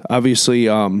worth. Obviously,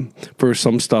 for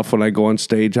some stuff when I go on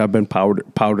stage, I've been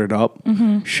powdered up.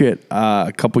 Shit,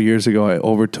 a couple years ago, I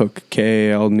overtook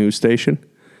KAL news station,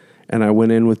 and I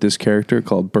went in with this character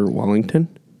called Burt Wellington,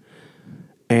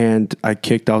 and I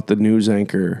kicked out the news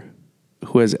anchor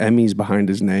who has Emmys behind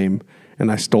his name,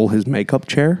 and I stole his makeup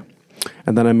chair,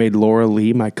 and then I made Laura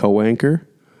Lee, my co-anchor,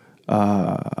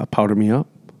 powder me up.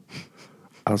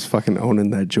 I was fucking owning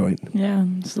that joint. Yeah,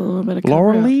 just a little bit of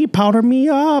Laura Lee, powder me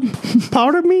up.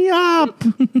 Powder me up.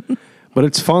 But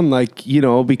it's fun, like,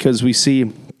 because we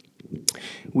see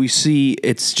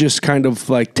it's just kind of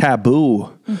like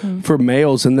taboo for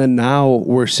males. And then now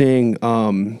we're seeing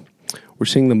the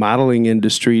modeling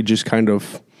industry just kind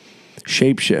of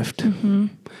shapeshift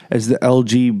as the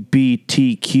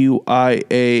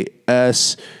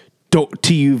LGBTQIAS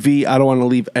TUV. I don't want to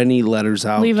leave any letters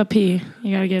out. Leave a P.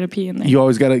 You gotta get a P in there. You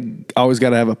always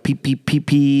gotta have a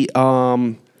P.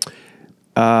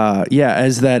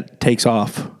 As that takes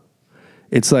off,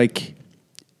 it's like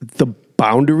the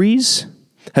boundaries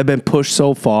have been pushed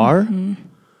so far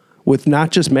with not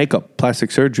just makeup,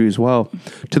 plastic surgery as well,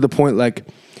 to the point like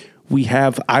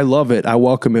I love it, I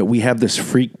welcome it. We have this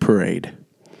freak parade.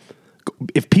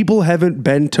 If people haven't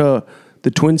been to the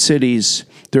Twin Cities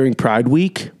during Pride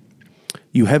Week,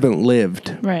 you haven't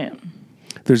lived. Right.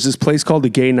 There's this place called the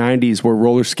Gay 90s where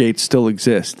roller skates still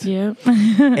exist. Yep.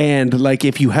 And like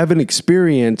if you haven't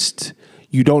experienced,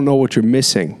 you don't know what you're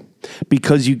missing,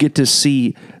 because you get to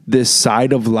see this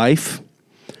side of life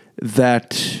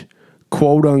that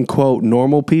quote unquote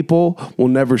normal people will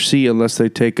never see unless they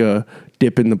take a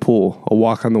dip in the pool, a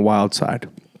walk on the wild side.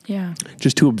 Yeah.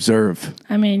 Just to observe.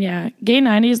 I mean, yeah. Gay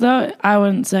 90s, though, I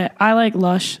wouldn't say. I like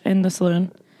Lush in the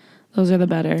saloon. Those are the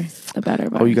better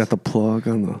bars. Oh, you got the plug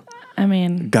on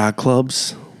the God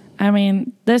clubs? I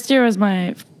mean, this year was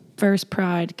my first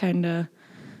Pride kind of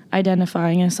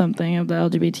identifying as something of the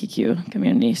LGBTQ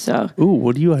community. So, ooh,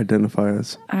 what do you identify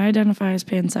as? I identify as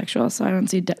pansexual, so I don't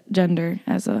see gender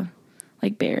as a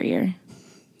barrier.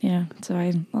 Yeah, so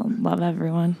I love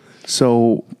everyone.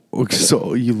 So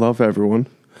you love everyone.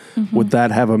 Mm-hmm. Would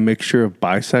that have a mixture of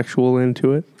bisexual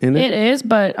into it? It is,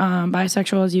 but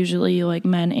bisexual is usually like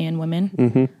men and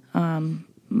women.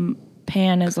 Mm-hmm.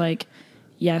 Pan is like,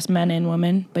 yes, men and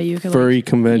women, but you could furry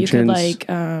conventions. You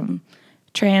could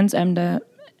trans M to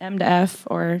F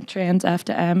or trans F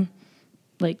to M,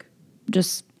 like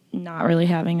just not really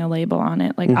having a label on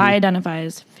it. Like I identify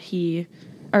as he.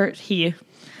 I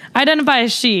identify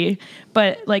as she,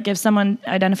 but like if someone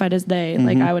identified as they,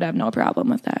 like I would have no problem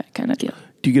with that kind of deal.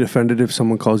 Do you get offended if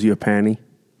someone calls you a panty?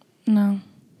 No.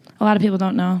 A lot of people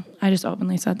don't know. I just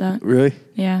openly said that. Really?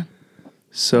 Yeah.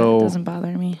 So it doesn't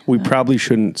bother me. We probably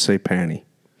shouldn't say panty.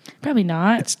 Probably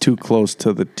not. It's too close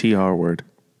to the TR word.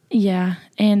 Yeah.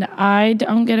 And I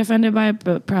don't get offended by it,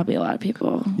 but probably a lot of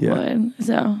people would.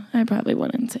 So I probably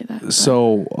wouldn't say that.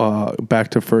 So back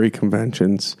to furry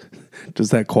conventions. Does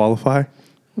that qualify?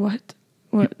 What?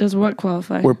 What does what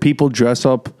qualify? Where people dress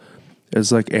up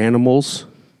as like animals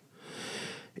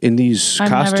in these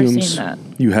costumes. Never seen that.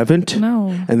 You haven't? No.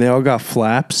 And they all got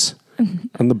flaps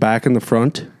on the back and the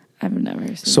front. I've never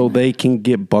seen So that. they can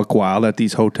get buck wild at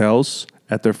these hotels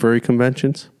at their furry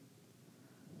conventions.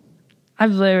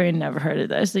 I've literally never heard of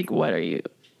this. Like, what are you?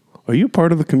 Are you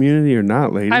part of the community or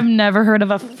not, lady? I've never heard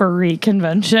of a furry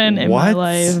convention in my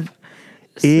life.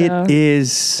 It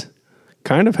is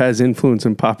kind of has influence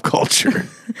in pop culture.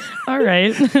 All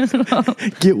right.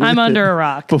 Get with I'm it. under a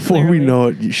rock. Before clearly. we know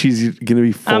it, she's going to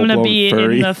be full I'm going to be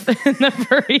furry. in the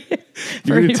furry.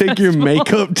 You're going to take your festival.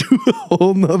 makeup to a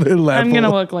whole nother level. I'm going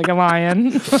to look like a lion.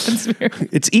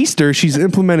 It's Easter. She's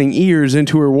implementing ears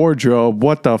into her wardrobe.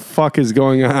 What the fuck is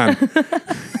going on?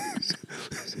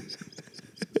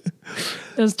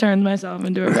 Just turned myself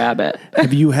into a rabbit.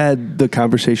 Have you had the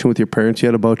conversation with your parents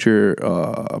yet about your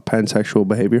pansexual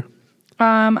behavior?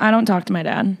 I don't talk to my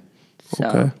dad. So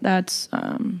Okay. that's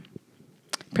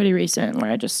pretty recent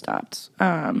where I just stopped.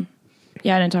 Yeah,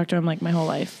 I didn't talk to him like my whole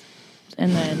life.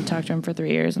 And then talked to him for 3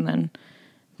 years and then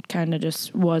kind of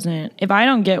just wasn't. If I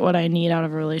don't get what I need out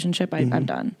of a relationship, I'm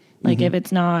done. Like if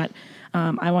it's not,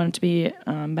 I want it to be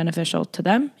beneficial to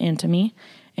them and to me.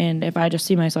 And if I just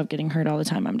see myself getting hurt all the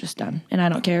time, I'm just done. And I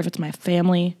don't care if it's my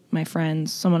family, my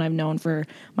friends, someone I've known for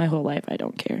my whole life. I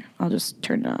don't care. I'll just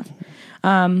turn it off.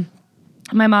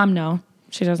 My mom, no.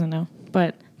 She doesn't know.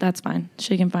 But that's fine.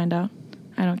 She can find out.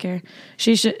 I don't care.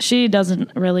 She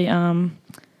doesn't really,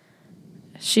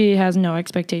 she has no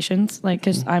expectations. Like,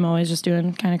 because I'm always just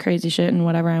doing kind of crazy shit and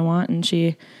whatever I want. And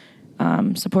she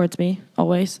supports me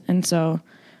always. And so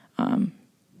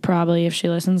probably if she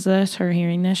listens to this, her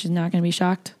hearing this, she's not going to be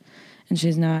shocked. And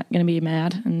she's not going to be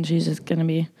mad. And she's just going to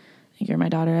be, you're my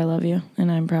daughter. I love you. And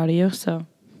I'm proud of you. So,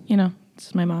 this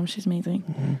is my mom. She's amazing.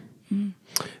 Mm-hmm.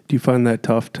 Do you find that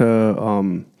tough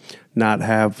to not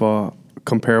have a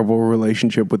comparable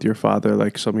relationship with your father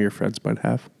like some of your friends might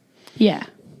have? Yeah.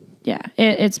 Yeah.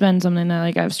 It's been something that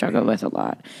like I've struggled with a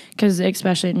lot because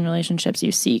especially in relationships,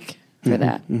 you seek for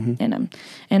that in them.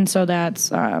 And so that's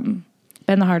been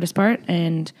the hardest part.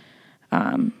 And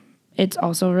it's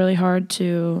also really hard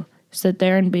to sit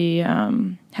there and be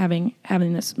having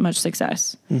this much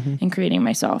success in creating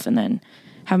myself and then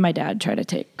have my dad try to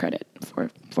take credit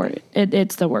for it.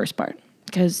 It's the worst part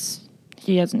because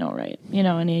he has no right,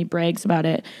 and he brags about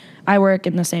it. I work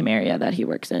in the same area that he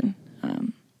works in.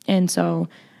 And so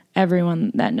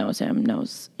everyone that knows him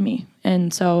knows me.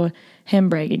 And so him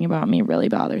bragging about me really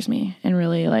bothers me and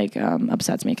really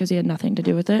upsets me because he had nothing to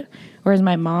do with it. Whereas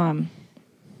my mom,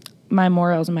 my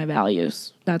morals and my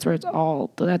values, that's where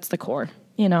that's the core,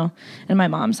 and my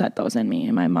mom set those in me.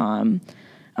 And my mom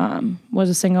was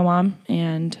a single mom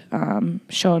and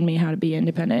showed me how to be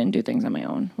independent and do things on my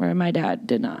own, where my dad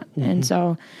did not. And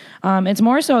so it's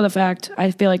more so the fact,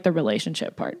 I feel like the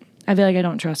relationship part. I feel like I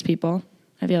don't trust people.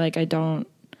 I feel like I don't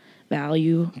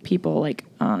value people like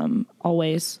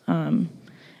always. And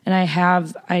I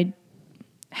have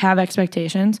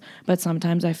expectations, but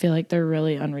sometimes I feel like they're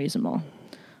really unreasonable.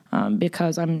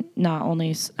 Because I'm not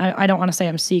only, I don't want to say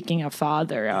I'm seeking a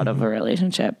father out of a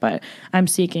relationship, but I'm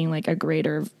seeking like a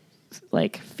greater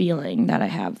like feeling that I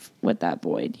have with that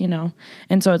void, you know?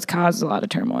 And so it's caused a lot of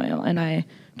turmoil, and I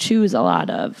choose a lot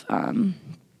of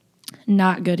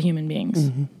not good human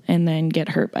beings and then get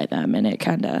hurt by them, and it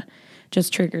kind of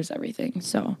just triggers everything.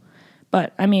 So,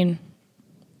 but I mean,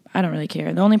 I don't really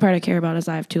care. The only part I care about is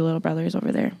I have 2 little brothers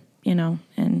over there, you know,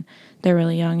 and they're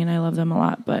really young and I love them a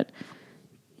lot, but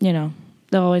you know,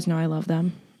 they'll always know I love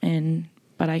them,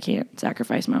 but I can't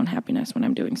sacrifice my own happiness when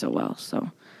I'm doing so well. So,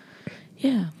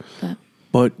 yeah.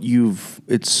 But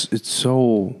it's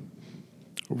so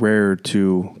rare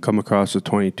to come across a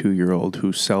 22-year-old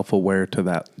who's self-aware to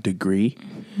that degree,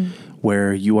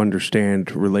 where you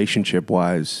understand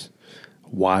relationship-wise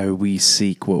why we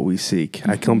seek what we seek.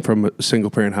 I come from a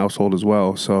single-parent household as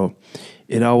well, so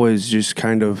it always just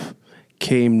kind of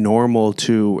came normal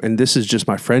to, and this is just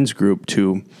my friends group,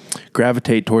 to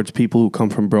gravitate towards people who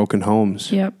come from broken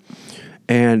homes. Yep.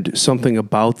 And something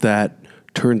about that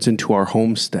turns into our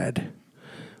homestead,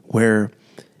 where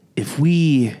if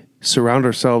we surround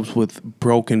ourselves with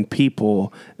broken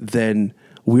people, then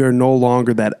we are no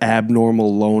longer that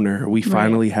abnormal loner. We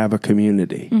finally have a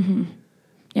community.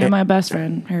 Yeah, my best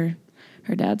friend, her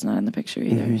dad's not in the picture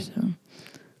either.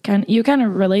 So you kind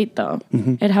of relate though.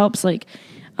 It helps, like,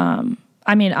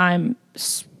 I mean, I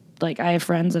have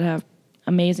friends that have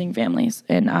amazing families,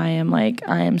 and I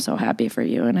am so happy for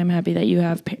you, and I'm happy that you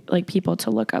have like people to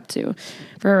look up to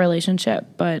for a relationship.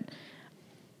 But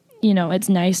you know, it's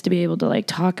nice to be able to like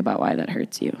talk about why that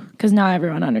hurts you, because not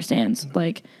everyone understands.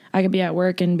 Like, I could be at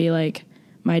work and be like,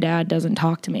 my dad doesn't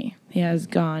talk to me. He has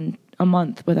gone a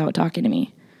month without talking to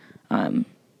me,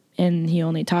 and he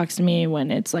only talks to me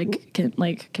when it's like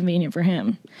convenient for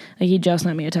him. Like, he just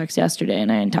sent me a text yesterday,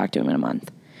 and I didn't talk to him in a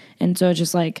month. And so it's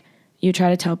just like, you try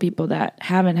to tell people that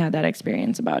haven't had that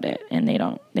experience about it, and they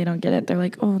don't get it. They're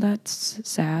like, oh, that's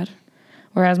sad.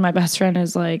 Whereas my best friend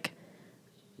is like,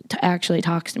 actually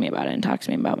talks to me about it and talks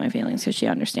to me about my feelings, because she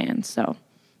understands. So,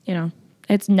 you know,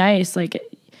 it's nice. Like,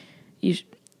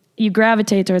 you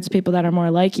gravitate towards people that are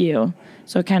more like you.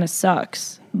 So it kind of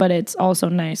sucks, but it's also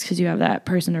nice because you have that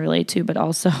person to relate to, but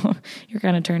also you're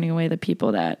kind of turning away the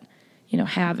people that, you know,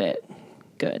 have it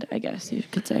good, I guess you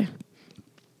could say.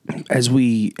 As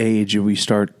we age, we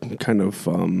start kind of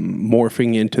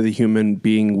morphing into the human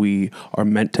being we are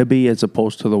meant to be, as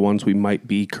opposed to the ones we might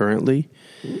be currently.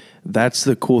 That's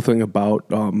the cool thing about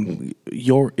in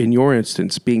your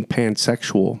instance, being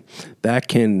pansexual. That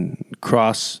can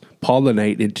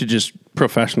cross-pollinate into just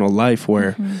professional life,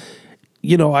 where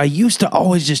you know, I used to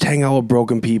always just hang out with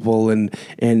broken people and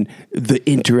the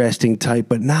interesting type,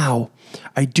 but now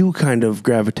I do kind of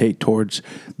gravitate towards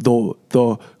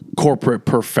the corporate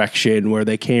perfection, where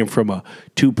they came from a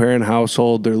 2-parent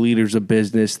household, they're leaders of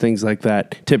business, things like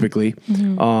that, typically.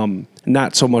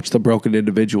 Not so much the broken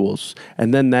individuals.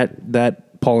 And then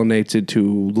that pollinates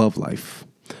into love life,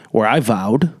 where I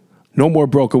vowed no more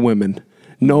broken women.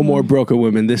 No more broken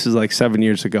women. This is like 7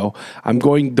 years ago.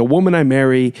 The woman I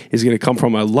marry is going to come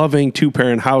from a loving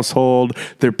 2-parent household.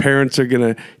 Their parents are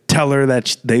going to tell her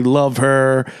that they love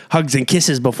her, hugs and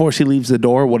kisses before she leaves the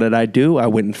door. What did I do? I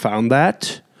went and found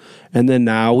that. And then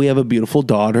now we have a beautiful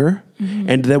daughter.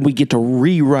 And then we get to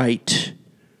rewrite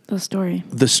the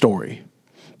story.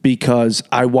 Because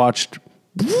I watched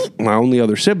my only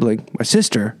other sibling, my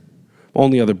sister,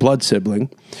 only other blood sibling,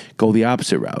 go the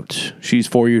opposite route. She's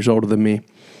 4 years older than me.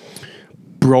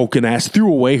 Broken ass,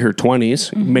 threw away her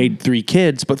 20s, made 3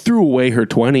 kids, but threw away her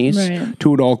 20s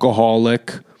to an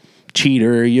alcoholic,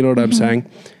 cheater, you know what I'm saying?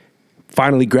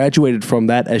 Finally graduated from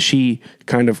that, as she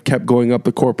kind of kept going up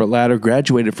the corporate ladder,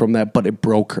 graduated from that, but it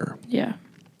broke her. Yeah.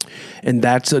 And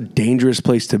that's a dangerous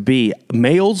place to be.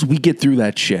 Males, we get through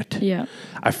that shit. Yeah.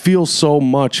 I feel so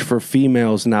much for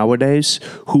females nowadays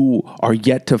who are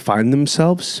yet to find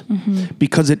themselves,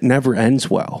 because it never ends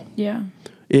well. Yeah.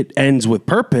 It ends with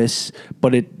purpose,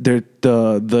 but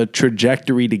the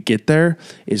trajectory to get there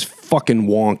is fucking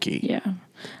wonky. Yeah.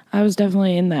 I was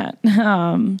definitely in that.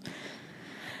 The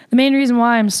main reason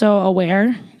why I'm so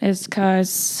aware is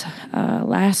because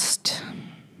last,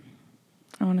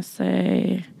 I want to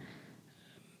say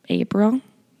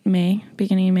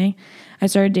beginning of May, I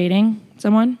started dating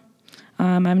someone.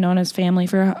 I've known his family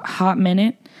for a hot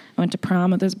minute. I went to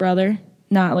prom with his brother,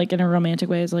 not like in a romantic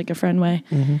way, it's like a friend way,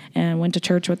 and went to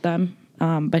church with them.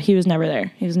 But he was never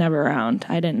there. He was never around.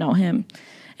 I didn't know him.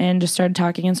 And just started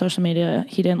talking in social media.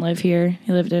 He didn't live here.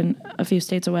 He lived in a few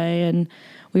states away. And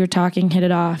we were talking, hit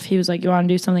it off. He was like, you want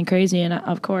to do something crazy? And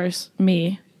of course,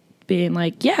 me being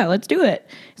like, yeah, let's do it.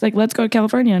 He's like, let's go to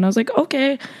California. And I was like,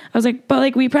 okay. I was like, but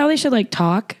like, we probably should like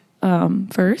talk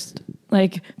first,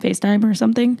 like FaceTime or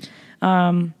something,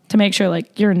 to make sure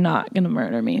like you're not going to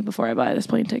murder me before I buy this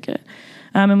plane ticket.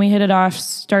 And we hit it off,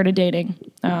 started dating.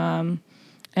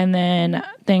 And then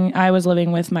I was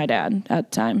living with my dad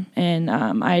at the time, and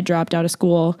I dropped out of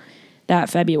school that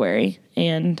February,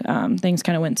 and things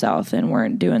kind of went south and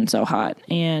weren't doing so hot.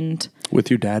 And with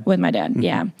your dad? With my dad,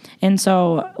 yeah. And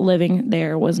so living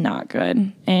there was not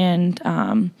good. And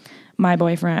my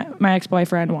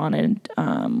ex-boyfriend wanted,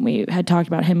 we had talked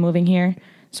about him moving here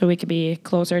so we could be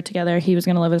closer together. He was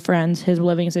going to live with friends. His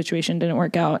living situation didn't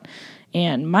work out.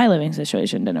 And my living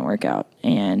situation didn't work out.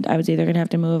 And I was either going to have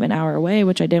to move an hour away,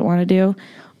 which I didn't want to do,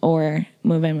 or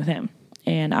move in with him.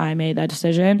 And I made that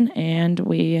decision, and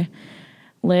we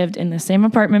lived in the same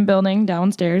apartment building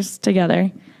downstairs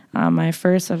together. I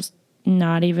was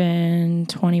not even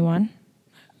 21.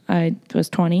 I was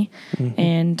 20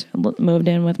 and moved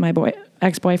in with my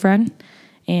ex-boyfriend,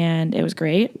 and it was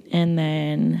great. And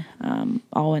then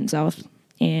all went south,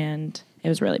 and it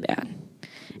was really bad.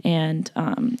 And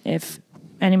if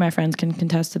any of my friends can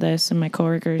contest to this, and my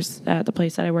coworkers at the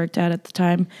place that I worked at the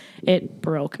time, it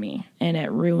broke me and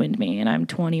it ruined me. And I'm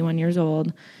 21 years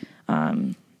old,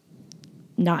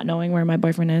 not knowing where my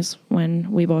boyfriend is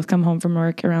when we both come home from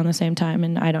work around the same time,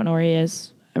 and I don't know where he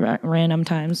is at random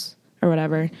times or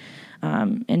whatever.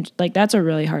 And like, that's a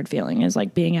really hard feeling, is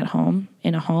like being at home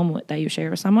in a home that you share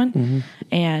with someone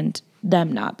and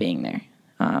them not being there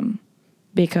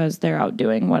because they're out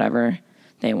doing whatever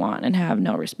they want and have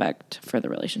no respect for the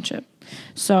relationship.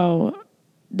 So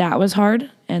that was hard.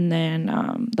 And then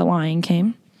the lying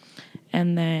came.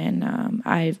 And then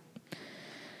I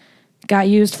got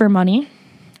used for money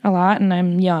a lot, and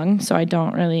I'm young, so I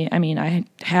don't really, I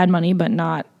had money, but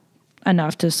not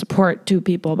enough to support two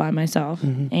people by myself.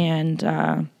 And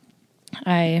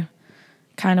I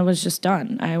kind of was just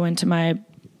done. I went to my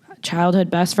childhood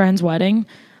best friend's wedding.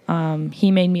 He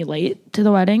made me late to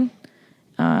the wedding.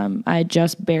 I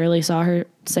just barely saw her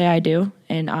say I do,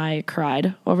 and I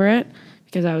cried over it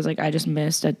because I was like, I just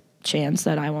missed a chance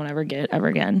that I won't ever get ever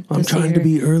again. I'm trying to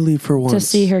be early for once. To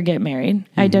see her get married.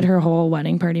 I did her whole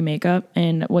wedding party makeup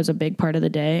and was a big part of the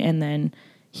day, and then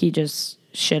he just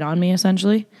shit on me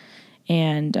essentially.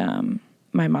 And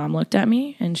my mom looked at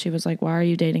me and she was like, why are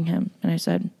you dating him? And I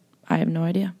said, I have no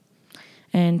idea.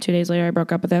 And 2 days later I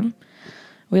broke up with him.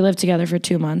 We lived together for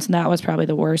 2 months, and that was probably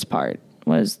the worst part.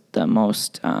 Was the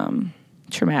most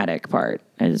traumatic part,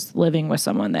 is living with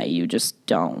someone that you just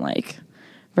don't like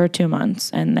for 2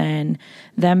 months, and then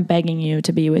them begging you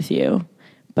to be with you,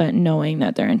 but knowing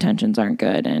that their intentions aren't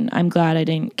good. And I'm glad I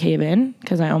didn't cave in,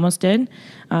 because I almost did,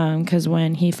 because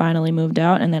when he finally moved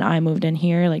out and then I moved in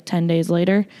here like 10 days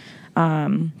later,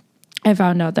 I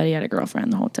found out that he had a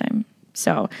girlfriend the whole time.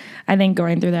 So I think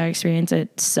going through that experience,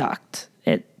 it sucked.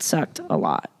 It sucked a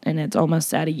lot, and it's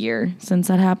almost at a year since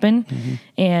that happened.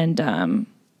 And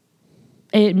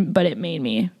but it made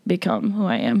me become who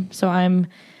I am. So I'm,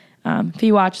 if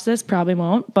he watches this, probably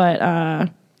won't, but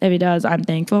if he does, I'm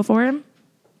thankful for him,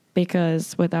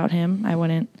 because without him, I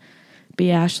wouldn't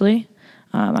be Ashley.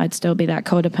 I'd still be that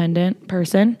codependent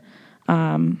person,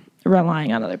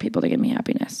 relying on other people to give me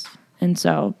happiness. And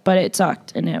so, but it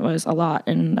sucked, and it was a lot,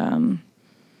 and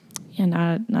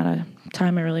not a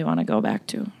time I really want to go back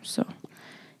to. So,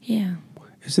 yeah.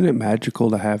 Isn't it magical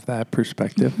to have that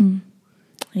perspective?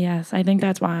 Yes, I think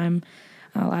that's why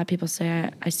a lot of people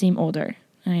say I seem older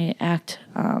and I act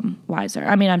wiser.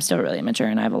 I mean, I'm still really immature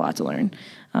and I have a lot to learn.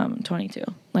 22.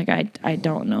 Like, I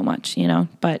don't know much,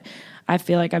 but I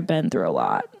feel like I've been through a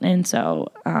lot. And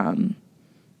so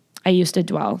I used to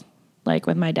dwell, like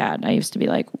with my dad. I used to be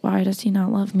like, why does he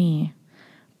not love me?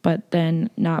 But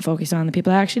then not focus on the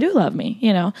people that actually do love me,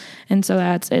 And so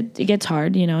it gets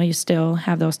hard, You still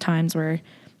have those times where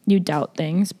you doubt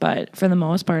things, but for the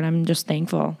most part, I'm just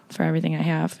thankful for everything I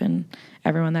have and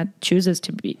everyone that chooses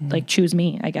to be choose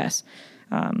me, I guess.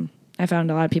 I found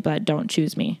a lot of people that don't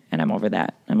choose me, and I'm over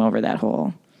that. I'm over that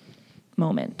whole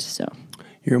moment. So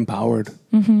you're empowered.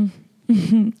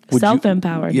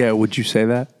 Self-empowered. Yeah. Would you say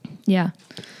that? Yeah.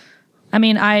 I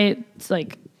mean, I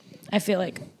feel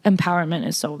like empowerment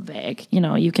is so vague.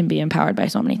 You can be empowered by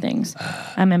so many things.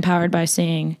 I'm empowered by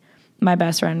seeing my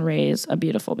best friend raise a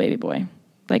beautiful baby boy.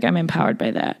 Like, I'm empowered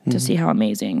by that to see how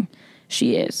amazing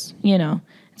she is,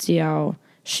 see how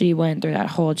she went through that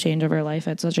whole change of her life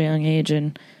at such a young age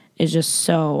and is just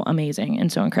so amazing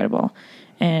and so incredible.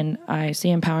 And I see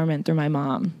empowerment through my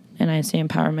mom, and I see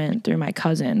empowerment through my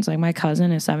cousins. Like, my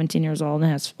cousin is 17 years old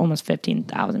and has almost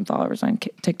 15,000 followers on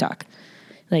TikTok.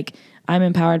 Like, I'm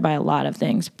empowered by a lot of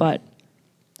things, but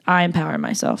I empower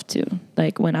myself too.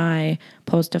 Like, when I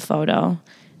post a photo,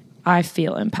 I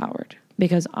feel empowered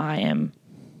because I am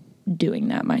doing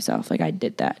that myself. Like, I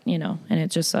did that, you know, and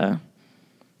it's just a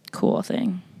cool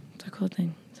thing. It's a cool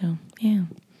thing. So, yeah.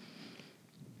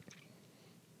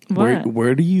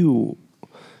 Where do you...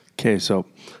 Okay, so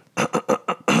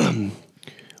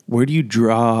where do you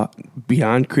draw,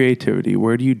 beyond creativity,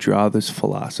 where do you draw this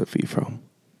philosophy from?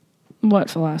 What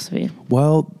philosophy?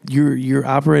 Well, you're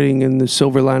operating in the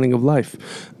silver lining of life.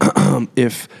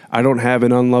 If I don't have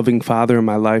an unloving father in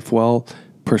my life, well,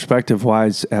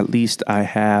 perspective-wise, at least I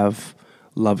have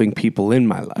loving people in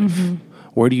my life. Mm-hmm.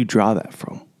 Where do you draw that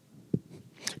from?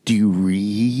 Do you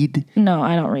read? No,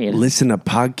 I don't read. Listen to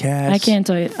podcasts? I can't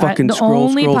tell you. Fucking the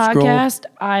only podcast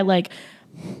I like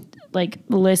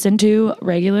listen to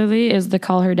regularly is the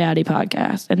Call Her Daddy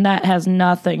podcast, and that has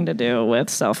nothing to do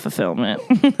with self-fulfillment.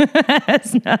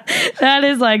 That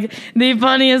is like the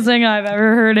funniest thing I've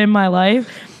ever heard in my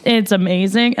life. It's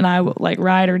amazing, and I will like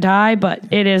ride or die, but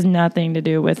it is nothing to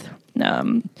do with I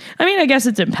mean, I guess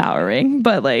it's empowering,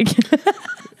 but like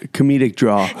comedic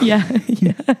draw. Yeah.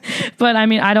 But I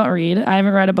mean, I don't read. I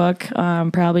haven't read a book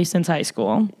probably since high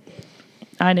school.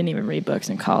 I didn't even read books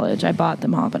in college. I bought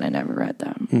them all, but I never read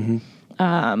them.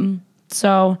 Mm-hmm.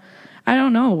 So I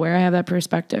don't know where I have that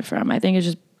perspective from. I think it's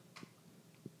just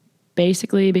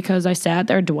basically because I sat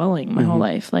there dwelling my whole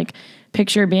life. Like,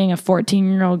 picture being a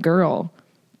 14-year-old girl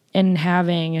and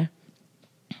having...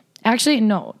 Actually,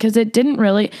 no, because it didn't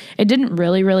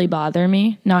really bother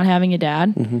me not having a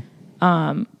dad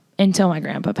until my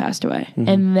grandpa passed away. Mm-hmm.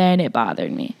 And then it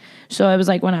bothered me. So it was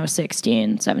like when I was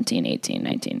 16, 17, 18,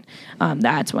 19.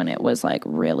 That's when it was like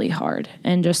really hard.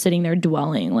 And just sitting there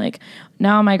dwelling, like,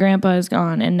 now my grandpa is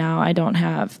gone and now I don't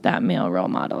have that male role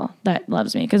model that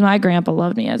loves me. Because my grandpa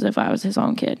loved me as if I was his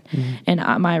own kid. Mm-hmm.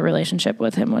 And my relationship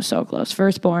with him was so close.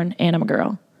 Firstborn, and I'm a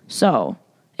girl. So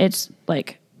it's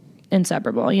like...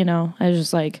 inseparable, you know. I was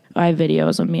just like, I have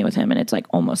videos of me with him and it's like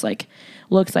almost like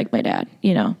looks like my dad,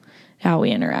 you know, how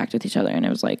we interact with each other. And it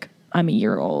was like, I'm a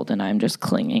year old and I'm just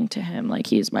clinging to him like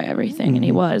he's my everything. Mm-hmm. And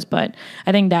he was. But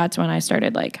I think that's when I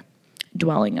started like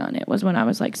dwelling on it, was when I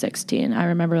was like 16. I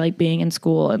remember like being in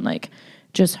school and like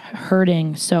just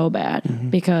hurting so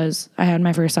bad because I had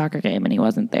my first soccer game and he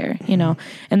wasn't there, you know.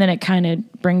 And then it kind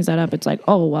of brings that up. It's like,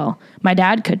 oh, well, my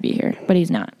dad could be here, but he's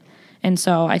not. And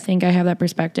so I think I have that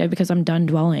perspective because I'm done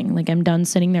dwelling. Like, I'm done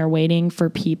sitting there waiting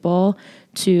for people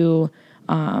to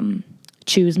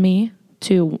choose me,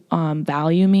 to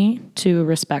value me, to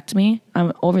respect me.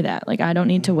 I'm over that. Like, I don't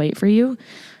need to wait for you.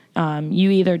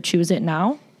 You either choose it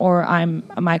now or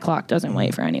my clock doesn't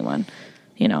wait for anyone,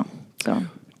 you know. So,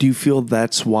 do you feel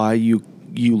that's why you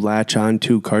latch on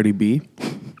to Cardi B?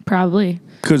 Probably.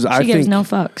 Because I think she gives no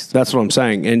fucks. That's what I'm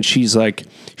saying. And she's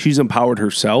empowered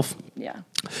herself. Yeah.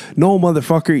 No,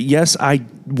 motherfucker. Yes, I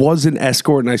was an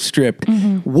escort and I stripped.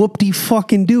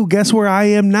 Whoop-de-fucking-do. Guess where I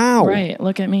am now? Right.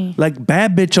 Look at me. Like,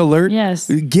 bad bitch alert. Yes.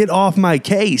 Get off my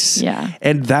case. Yeah.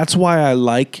 And that's why I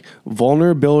like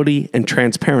vulnerability and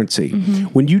transparency.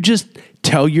 When you just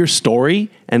tell your story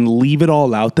and leave it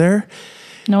all out there,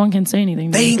 no one can say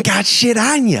anything. They ain't got shit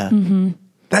on you.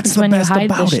 That's the when best you hide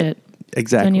about the it. shit.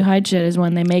 Exactly. When you hide shit is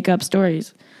when they make up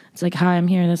stories. It's like, hi, I'm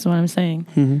here. This is what I'm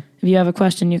saying. If you have a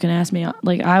question, you can ask me.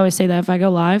 Like, I always say that if I go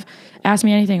live, ask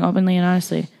me anything openly and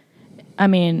honestly. I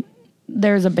mean,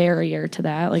 there's a barrier to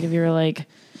that. Like, if you were like,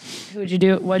 what'd you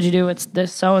do? It's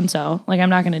this so-and-so. Like, I'm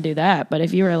not going to do that. But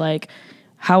if you were like,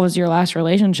 how was your last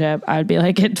relationship? I'd be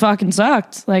like, it fucking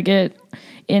sucked. Like,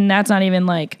 and that's not even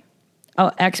like,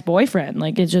 ex-boyfriend.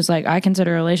 Like, it's just like, I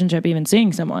consider a relationship even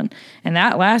seeing someone, and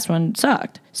that last one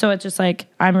sucked. So it's just like,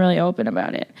 I'm really open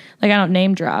about it. Like, I don't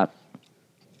name drop,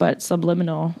 but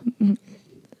subliminal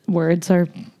words are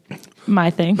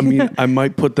my thing. I mean, I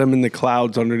might put them in the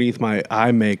clouds underneath my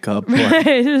eye makeup. But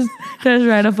just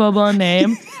write a full-blown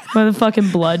name with fucking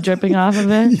blood dripping off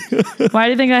of it. Why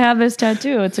do you think I have this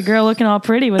tattoo? It's a girl looking all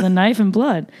pretty with a knife and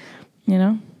blood. You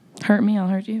know, hurt me, I'll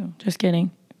hurt you. Just kidding.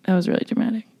 That was really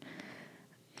dramatic.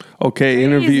 Okay,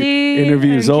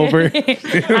 interview's over.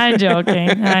 I'm joking.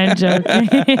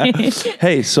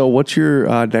 Hey, so what's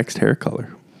your next hair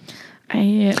color?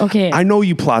 I know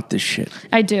you plot this shit.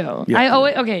 I do.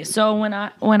 Yeah. So when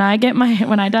I dye my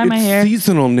hair, it's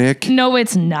seasonal, Nick. No,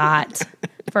 it's not.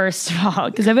 First of all,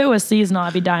 because if it was seasonal,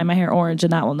 I'd be dyeing my hair orange,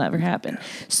 and that will never happen.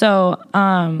 So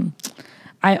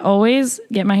I always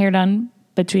get my hair done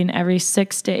between every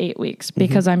 6 to 8 weeks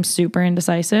because I'm super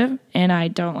indecisive and I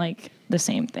don't like the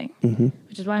same thing,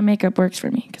 which is why makeup works for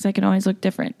me because I can always look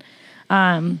different.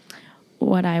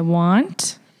 What I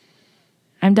want,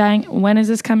 I'm dyeing. When is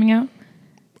this coming out?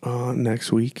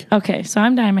 Next week. Okay, so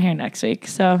I'm dyeing my hair next week,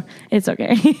 so it's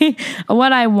okay.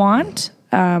 What I want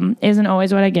isn't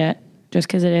always what I get, just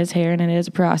because it is hair and it is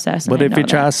a process. But if you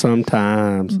try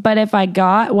sometimes. But if I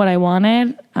got what I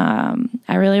wanted,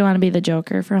 I really want to be the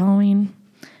Joker for Halloween.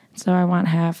 So I want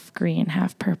half green,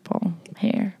 half purple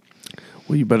hair.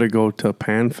 Well, you better go to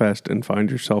PanFest and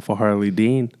find yourself a Harley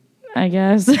Dean. I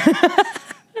guess.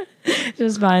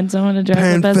 Just find someone to dress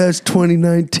up as. PanFest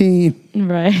 2019.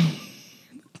 Right.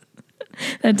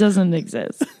 That doesn't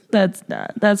exist. That's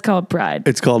not. That's called Pride.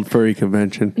 It's called Furry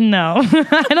Convention. No.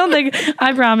 I don't think.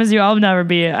 I promise you I'll never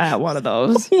be at one of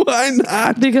those. Why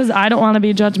not? Because I don't want to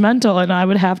be judgmental and I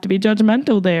would have to be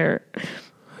judgmental there.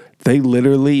 They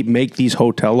literally make these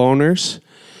hotel owners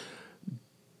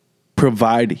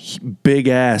provide big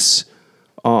ass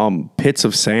pits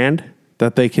of sand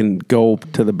that they can go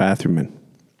to the bathroom in.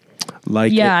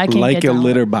 Like I can't like get a down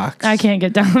litter with box. I can't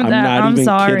get down with that. I'm not even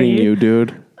sorry. kidding you,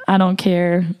 dude. I don't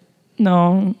care.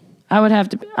 No. I would have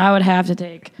to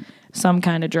take some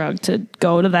kind of drug to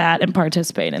go to that and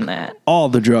participate in that. All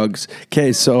the drugs.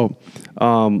 Okay, so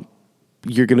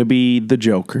you're going to be the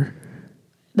Joker.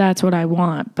 That's what I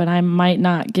want, but I might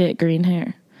not get green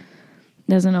hair.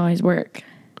 Doesn't always work.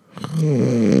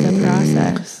 It's a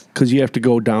process. Because you have to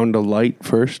go down to light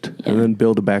first and then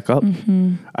build it back up.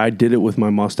 Mm-hmm. I did it with my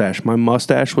mustache. My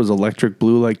mustache was electric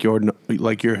blue like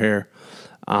your hair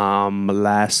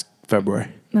last February.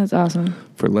 That's awesome.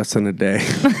 For less than a day.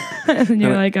 And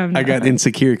you're like, I'm not. I got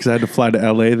insecure because I had to fly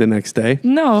to LA the next day.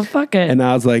 No, fuck it. And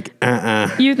I was like,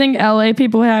 You think LA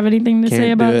people have anything to Can't say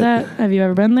do about it. that? Have you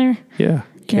ever been there? Yeah,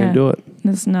 can't do it.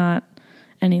 It's not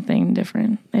anything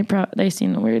different. They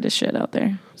seen the weirdest shit out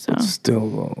there. So It's still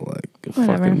like a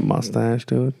Whatever. fucking mustache,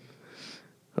 dude.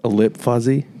 A lip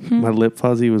fuzzy. My lip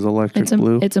fuzzy was electric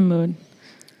blue. It's a mood.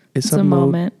 It's a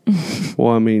moment.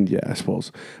 Well, I mean, yeah, I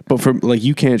suppose. But for like,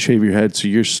 you can't shave your head, so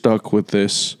you're stuck with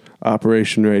this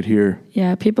operation right here.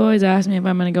 Yeah, people always ask me if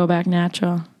I'm going to go back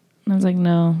natural. And I was like,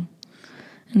 no.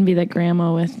 And be that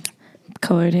grandma with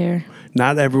colored hair.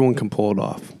 Not everyone can pull it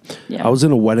off. Yeah. I was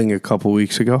in a wedding a couple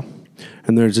weeks ago,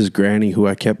 and there's this granny who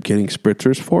I kept getting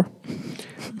spritzers for.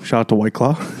 Shout out to White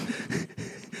Claw.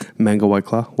 Mango White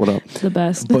Claw, what up? It's the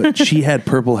best. But she had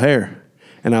purple hair,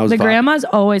 and I was the grandmas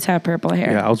always have purple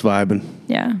hair. Yeah, I was vibing.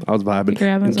 Yeah. I was vibing.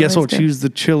 grandmas And guess always what? do. She was the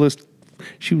chillest.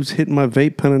 She was hitting my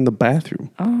vape pen in the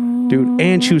bathroom. Oh, dude,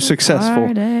 and she was successful.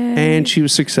 party. And she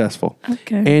was successful.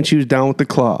 Okay. And she was down with the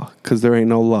claw because there ain't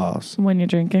no laws. When you're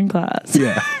drinking class.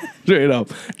 Yeah, straight up.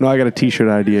 No, I got a t-shirt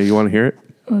idea. You want to hear it?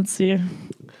 Let's see.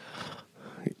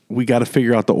 We got to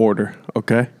figure out the order,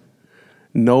 okay?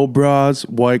 No bras,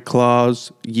 White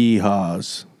Claws,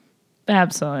 yeehaws.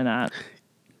 Absolutely not.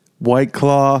 White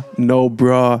Claw, no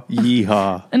bra,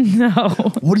 yeehaw. No.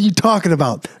 What are you talking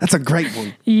about? That's a great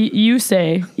one. You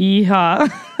say yeehaw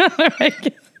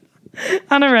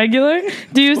on a regular?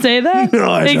 Do you say that? No,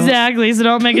 I don't. Exactly. So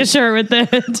don't make a shirt with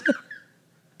it.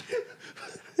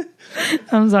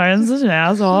 I'm sorry. I'm such an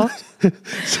asshole.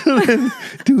 So then,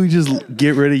 do we just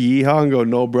get rid of yeehaw and go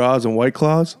no bras and White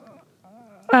Claws?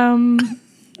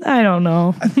 I don't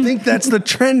know. I think that's the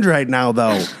trend right now,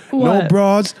 though. No What?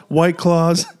 bras, White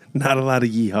Claws, not a lot of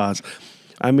yeehaws.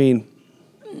 I mean,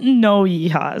 No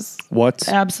yeehaws. what?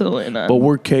 Absolutely not. But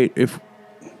if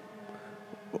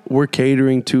we're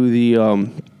catering to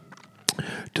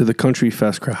the Country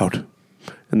Fest crowd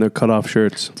and their cutoff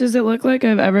shirts. Does it look like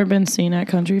I've ever been seen at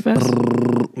Country Fest?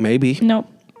 Maybe. Nope.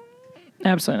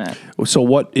 Absolutely not. So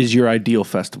what is your ideal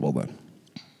festival then?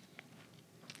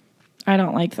 I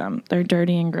don't like them. They're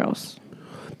dirty and gross.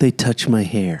 They touch my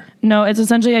hair. No, it's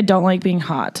essentially I don't like being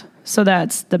hot. So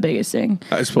that's the biggest thing.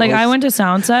 I suppose. Like I went to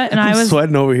Soundset and I I'm was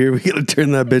sweating over here. We gotta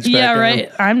turn that bitch back yeah, on.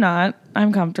 right. I'm not.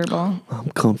 I'm comfortable. I'm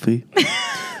comfy.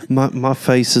 my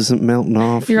face isn't melting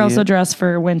off. You're yet. also dressed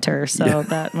for winter, so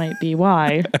that might be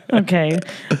why. Okay.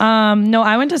 No,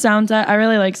 I went to Soundset. I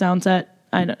really like Soundset.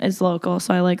 It's local,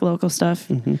 so I like local stuff.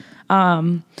 Mm-hmm.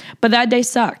 But that day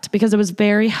sucked because it was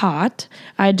very hot.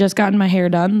 I had just gotten my hair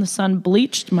done. The sun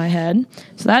bleached my head,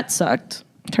 so that sucked.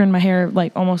 Turned my hair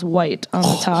like almost white on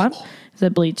the top because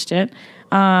it bleached it.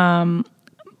 My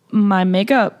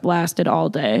makeup lasted all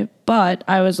day, but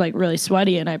I was like really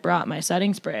sweaty, and I brought my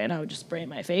setting spray, and I would just spray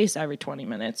my face every 20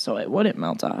 minutes so it wouldn't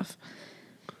melt off.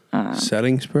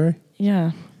 Setting spray?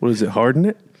 Yeah. What is it? Harden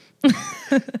it?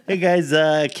 Hey guys,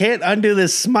 can't undo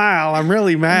this smile. I'm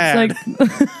really mad. It's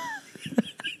like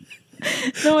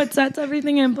No, it sets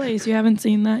everything in place. You haven't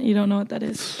seen that? You don't know what that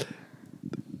is?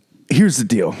 Here's the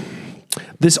deal.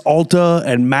 This Ulta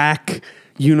and MAC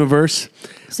universe,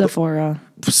 Sephora,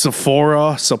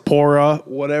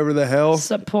 whatever the hell.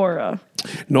 Sephora.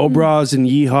 No bras and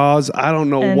yeehaws. I don't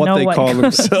know And what no they white call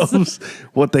girls. themselves.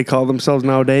 What they call themselves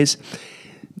nowadays.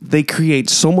 They create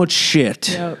so much shit.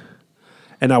 Yep.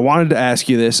 And I wanted to ask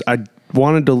you this. I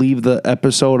wanted to leave the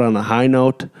episode on a high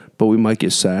note, but we might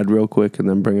get sad real quick and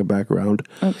then bring it back around.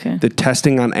 Okay. The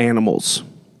testing on animals.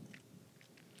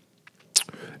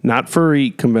 Not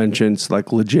furry conventions,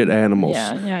 like legit animals.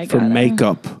 Yeah, I for got it.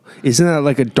 makeup. Isn't that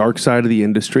like a dark side of the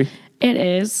industry? It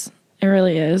is. It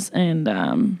really is. And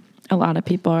a lot of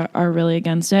people are really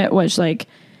against it, which, like,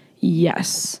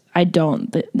 yes, I'm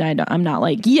not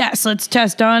like, yes, let's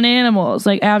test on animals.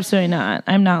 Like, absolutely not.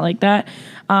 I'm not like that.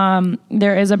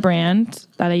 There is a brand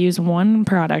that I use one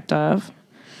product of,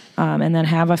 and then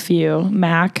have a few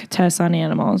MAC tests on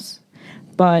animals.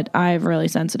 But I have really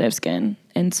sensitive skin,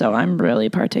 and so I'm really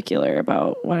particular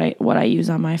about what I use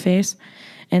on my face.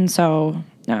 And so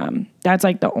that's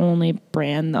like the only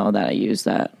brand though that I use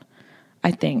that I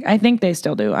think they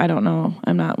still do. I don't know.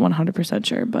 I'm not 100%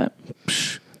 sure, but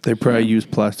They probably use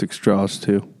plastic straws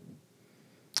too.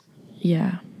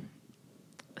 yeah.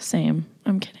 Same.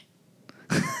 I'm kidding.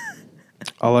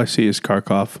 All I see is car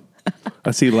cough. I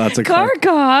see lots of Car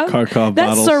cough. Kharkov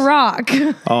That's bottles.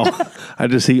 Ciroc. Oh, I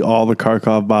just see all the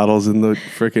Kharkov bottles in the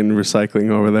freaking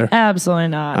recycling over there. Absolutely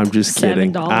not. I'm just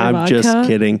kidding. $7 I'm just vodka.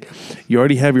 kidding. You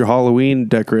already have your Halloween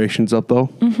decorations up though.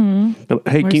 Mm-hmm.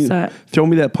 Hey, Where's can you that? throw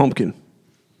me that pumpkin?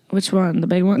 Which one? The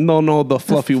big one? No, the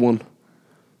fluffy one.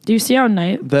 Do you see how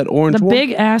nice? That orange The one.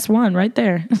 big ass one right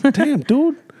there. Damn,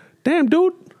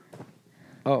 dude.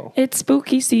 Oh, It's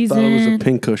spooky season. thought it was a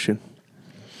pink cushion.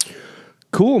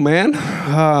 Cool, man.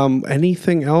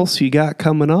 Anything else you got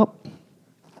coming up?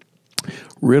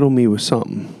 Riddle me with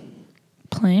something.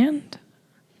 Planned?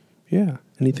 Yeah.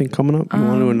 Anything coming up you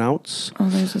want to announce? Oh,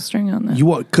 there's a string on that. You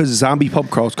want, because Zombie Pub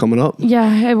Crawl's coming up. Yeah,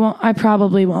 I won't. I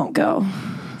probably won't go.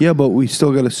 Yeah, but we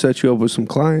still got to set you up with some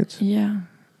clients. Yeah,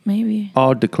 maybe.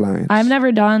 All the clients. I've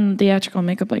never done theatrical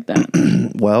makeup like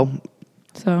that, Well,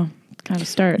 so gotta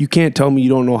start. you can't tell me you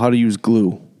don't know how to use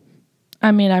glue.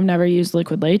 I mean, I've never used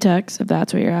liquid latex, if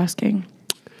that's what you're asking.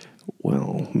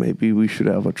 Well, maybe we should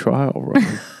have a trial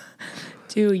run.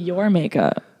 Do your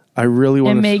makeup I really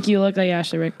want and to make you look like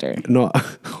Ashley Richter. No,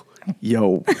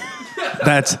 yo,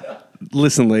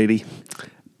 listen, lady.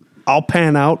 I'll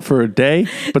pan out for a day,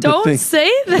 but Don't say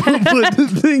that. but the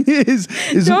thing is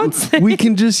Don't say we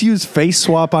can just use face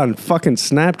swap on fucking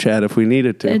Snapchat if we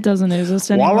needed to. It doesn't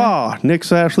exist anymore. Voila,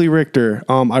 Nick's Ashley Richter.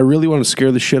 I really want to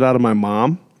scare the shit out of my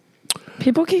mom.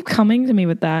 People keep coming to me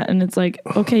with that, and it's like,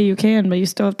 okay, you can, but you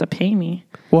still have to pay me.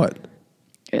 What?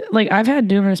 Like, I've had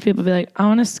numerous people be like, I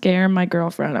want to scare my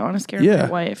girlfriend. I want to scare Yeah. my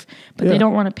wife. But Yeah. they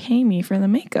don't want to pay me for the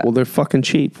makeup. Well, they're fucking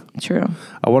cheap. True.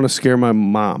 I want to scare my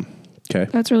mom. Okay.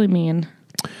 That's really mean.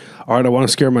 All right. I want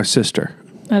to scare my sister.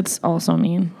 That's also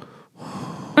mean.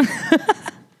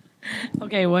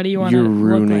 Okay, what do you want to You're look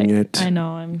ruining like? it. I know,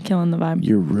 I'm killing the vibe.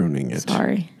 You're ruining it.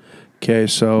 Sorry. Okay,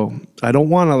 so I don't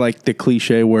want to like the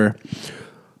cliche where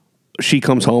she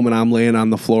comes home and I'm laying on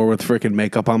the floor with freaking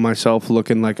makeup on myself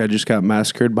looking like I just got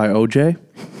massacred by OJ.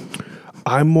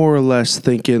 I'm more or less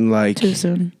thinking like, Too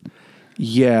soon.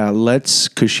 yeah,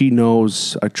 because she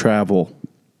knows I travel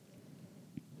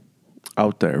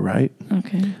out there, right?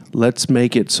 Okay. Let's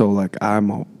make it so like I'm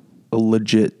a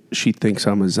legit, she thinks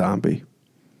I'm a zombie.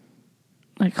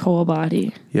 Like whole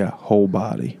body. Yeah, whole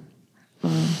body.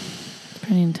 It's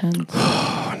pretty intense.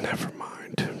 Oh, never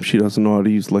mind. She doesn't know how to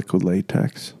use liquid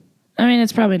latex. I mean,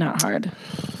 it's probably not hard.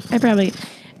 I probably,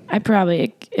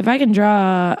 if I can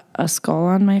draw a skull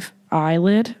on my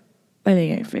eyelid, I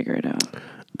think I can figure it out.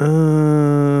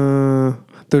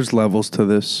 There's levels to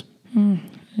this.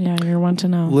 Yeah, you're one to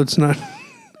know. Let's not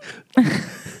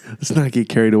get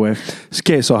carried away.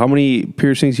 Okay, so how many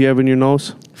piercings you have in your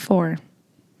nose? 4.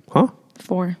 Huh?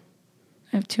 4.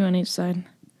 I have 2 on each side.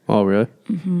 Oh, really?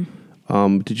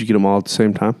 Mm-hmm. Did you get them all at the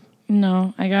same time?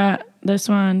 No, I got this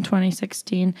one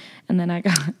 2016, and then I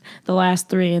got the last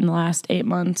 3 in the last 8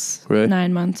 months. Really?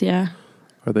 9 months, yeah.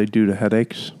 Are they due to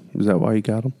headaches? Is that why you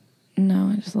got them? No,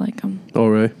 I just like them. Oh,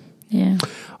 really? Yeah.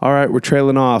 All right, we're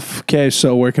trailing off. Okay,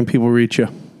 so where can people reach you?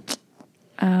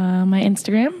 My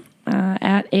Instagram,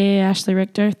 at Ashley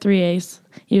Richter, 3 A's.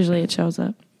 Usually it shows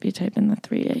up. You type in the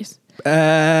 3 A's.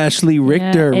 Ashley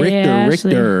Richter, Yeah,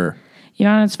 Ashley. Richter. You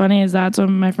know what's funny is that's what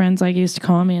my friends like used to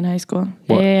call me in high school.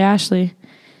 What? Hey, Ashley.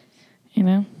 You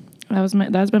know, that's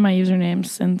been my username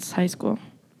since high school.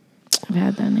 I've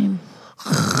had that name.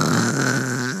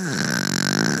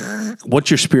 What's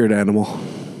your spirit animal?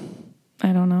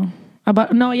 I don't know.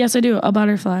 No, yes, I do. A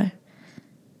butterfly.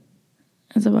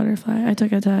 It's a butterfly. I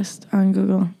took a test on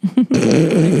Google. I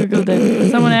Googled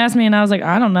it. Someone asked me, and I was like,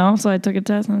 I don't know. So I took a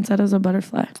test, and it said it was a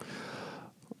butterfly.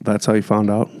 That's how you found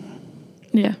out?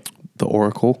 Yeah. The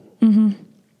oracle? Mm-hmm.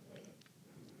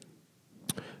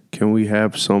 Can we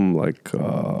have some,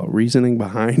 reasoning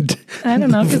behind? I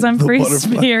don't know, because I'm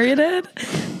free-spirited.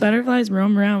 Butterflies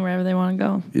roam around wherever they want to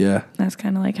go. Yeah. That's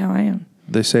kind of like how I am.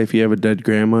 They say if you have a dead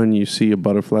grandma and you see a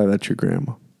butterfly, that's your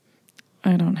grandma.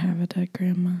 I don't have a dead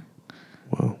grandma.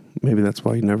 Well, maybe that's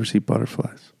why you never see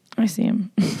butterflies. I see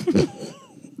them.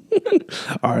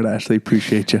 All right, Ashley,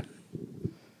 appreciate you.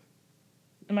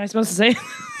 Am I supposed to say?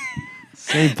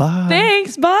 Say bye.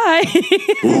 Thanks, bye.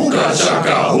 Hookah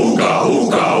chaka, hookah,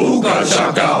 hookah, hookah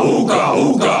chaka, hookah,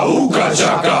 hookah, hookah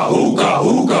chaka, hookah,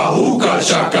 hookah, hookah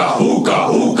chaka, hookah,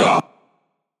 hookah.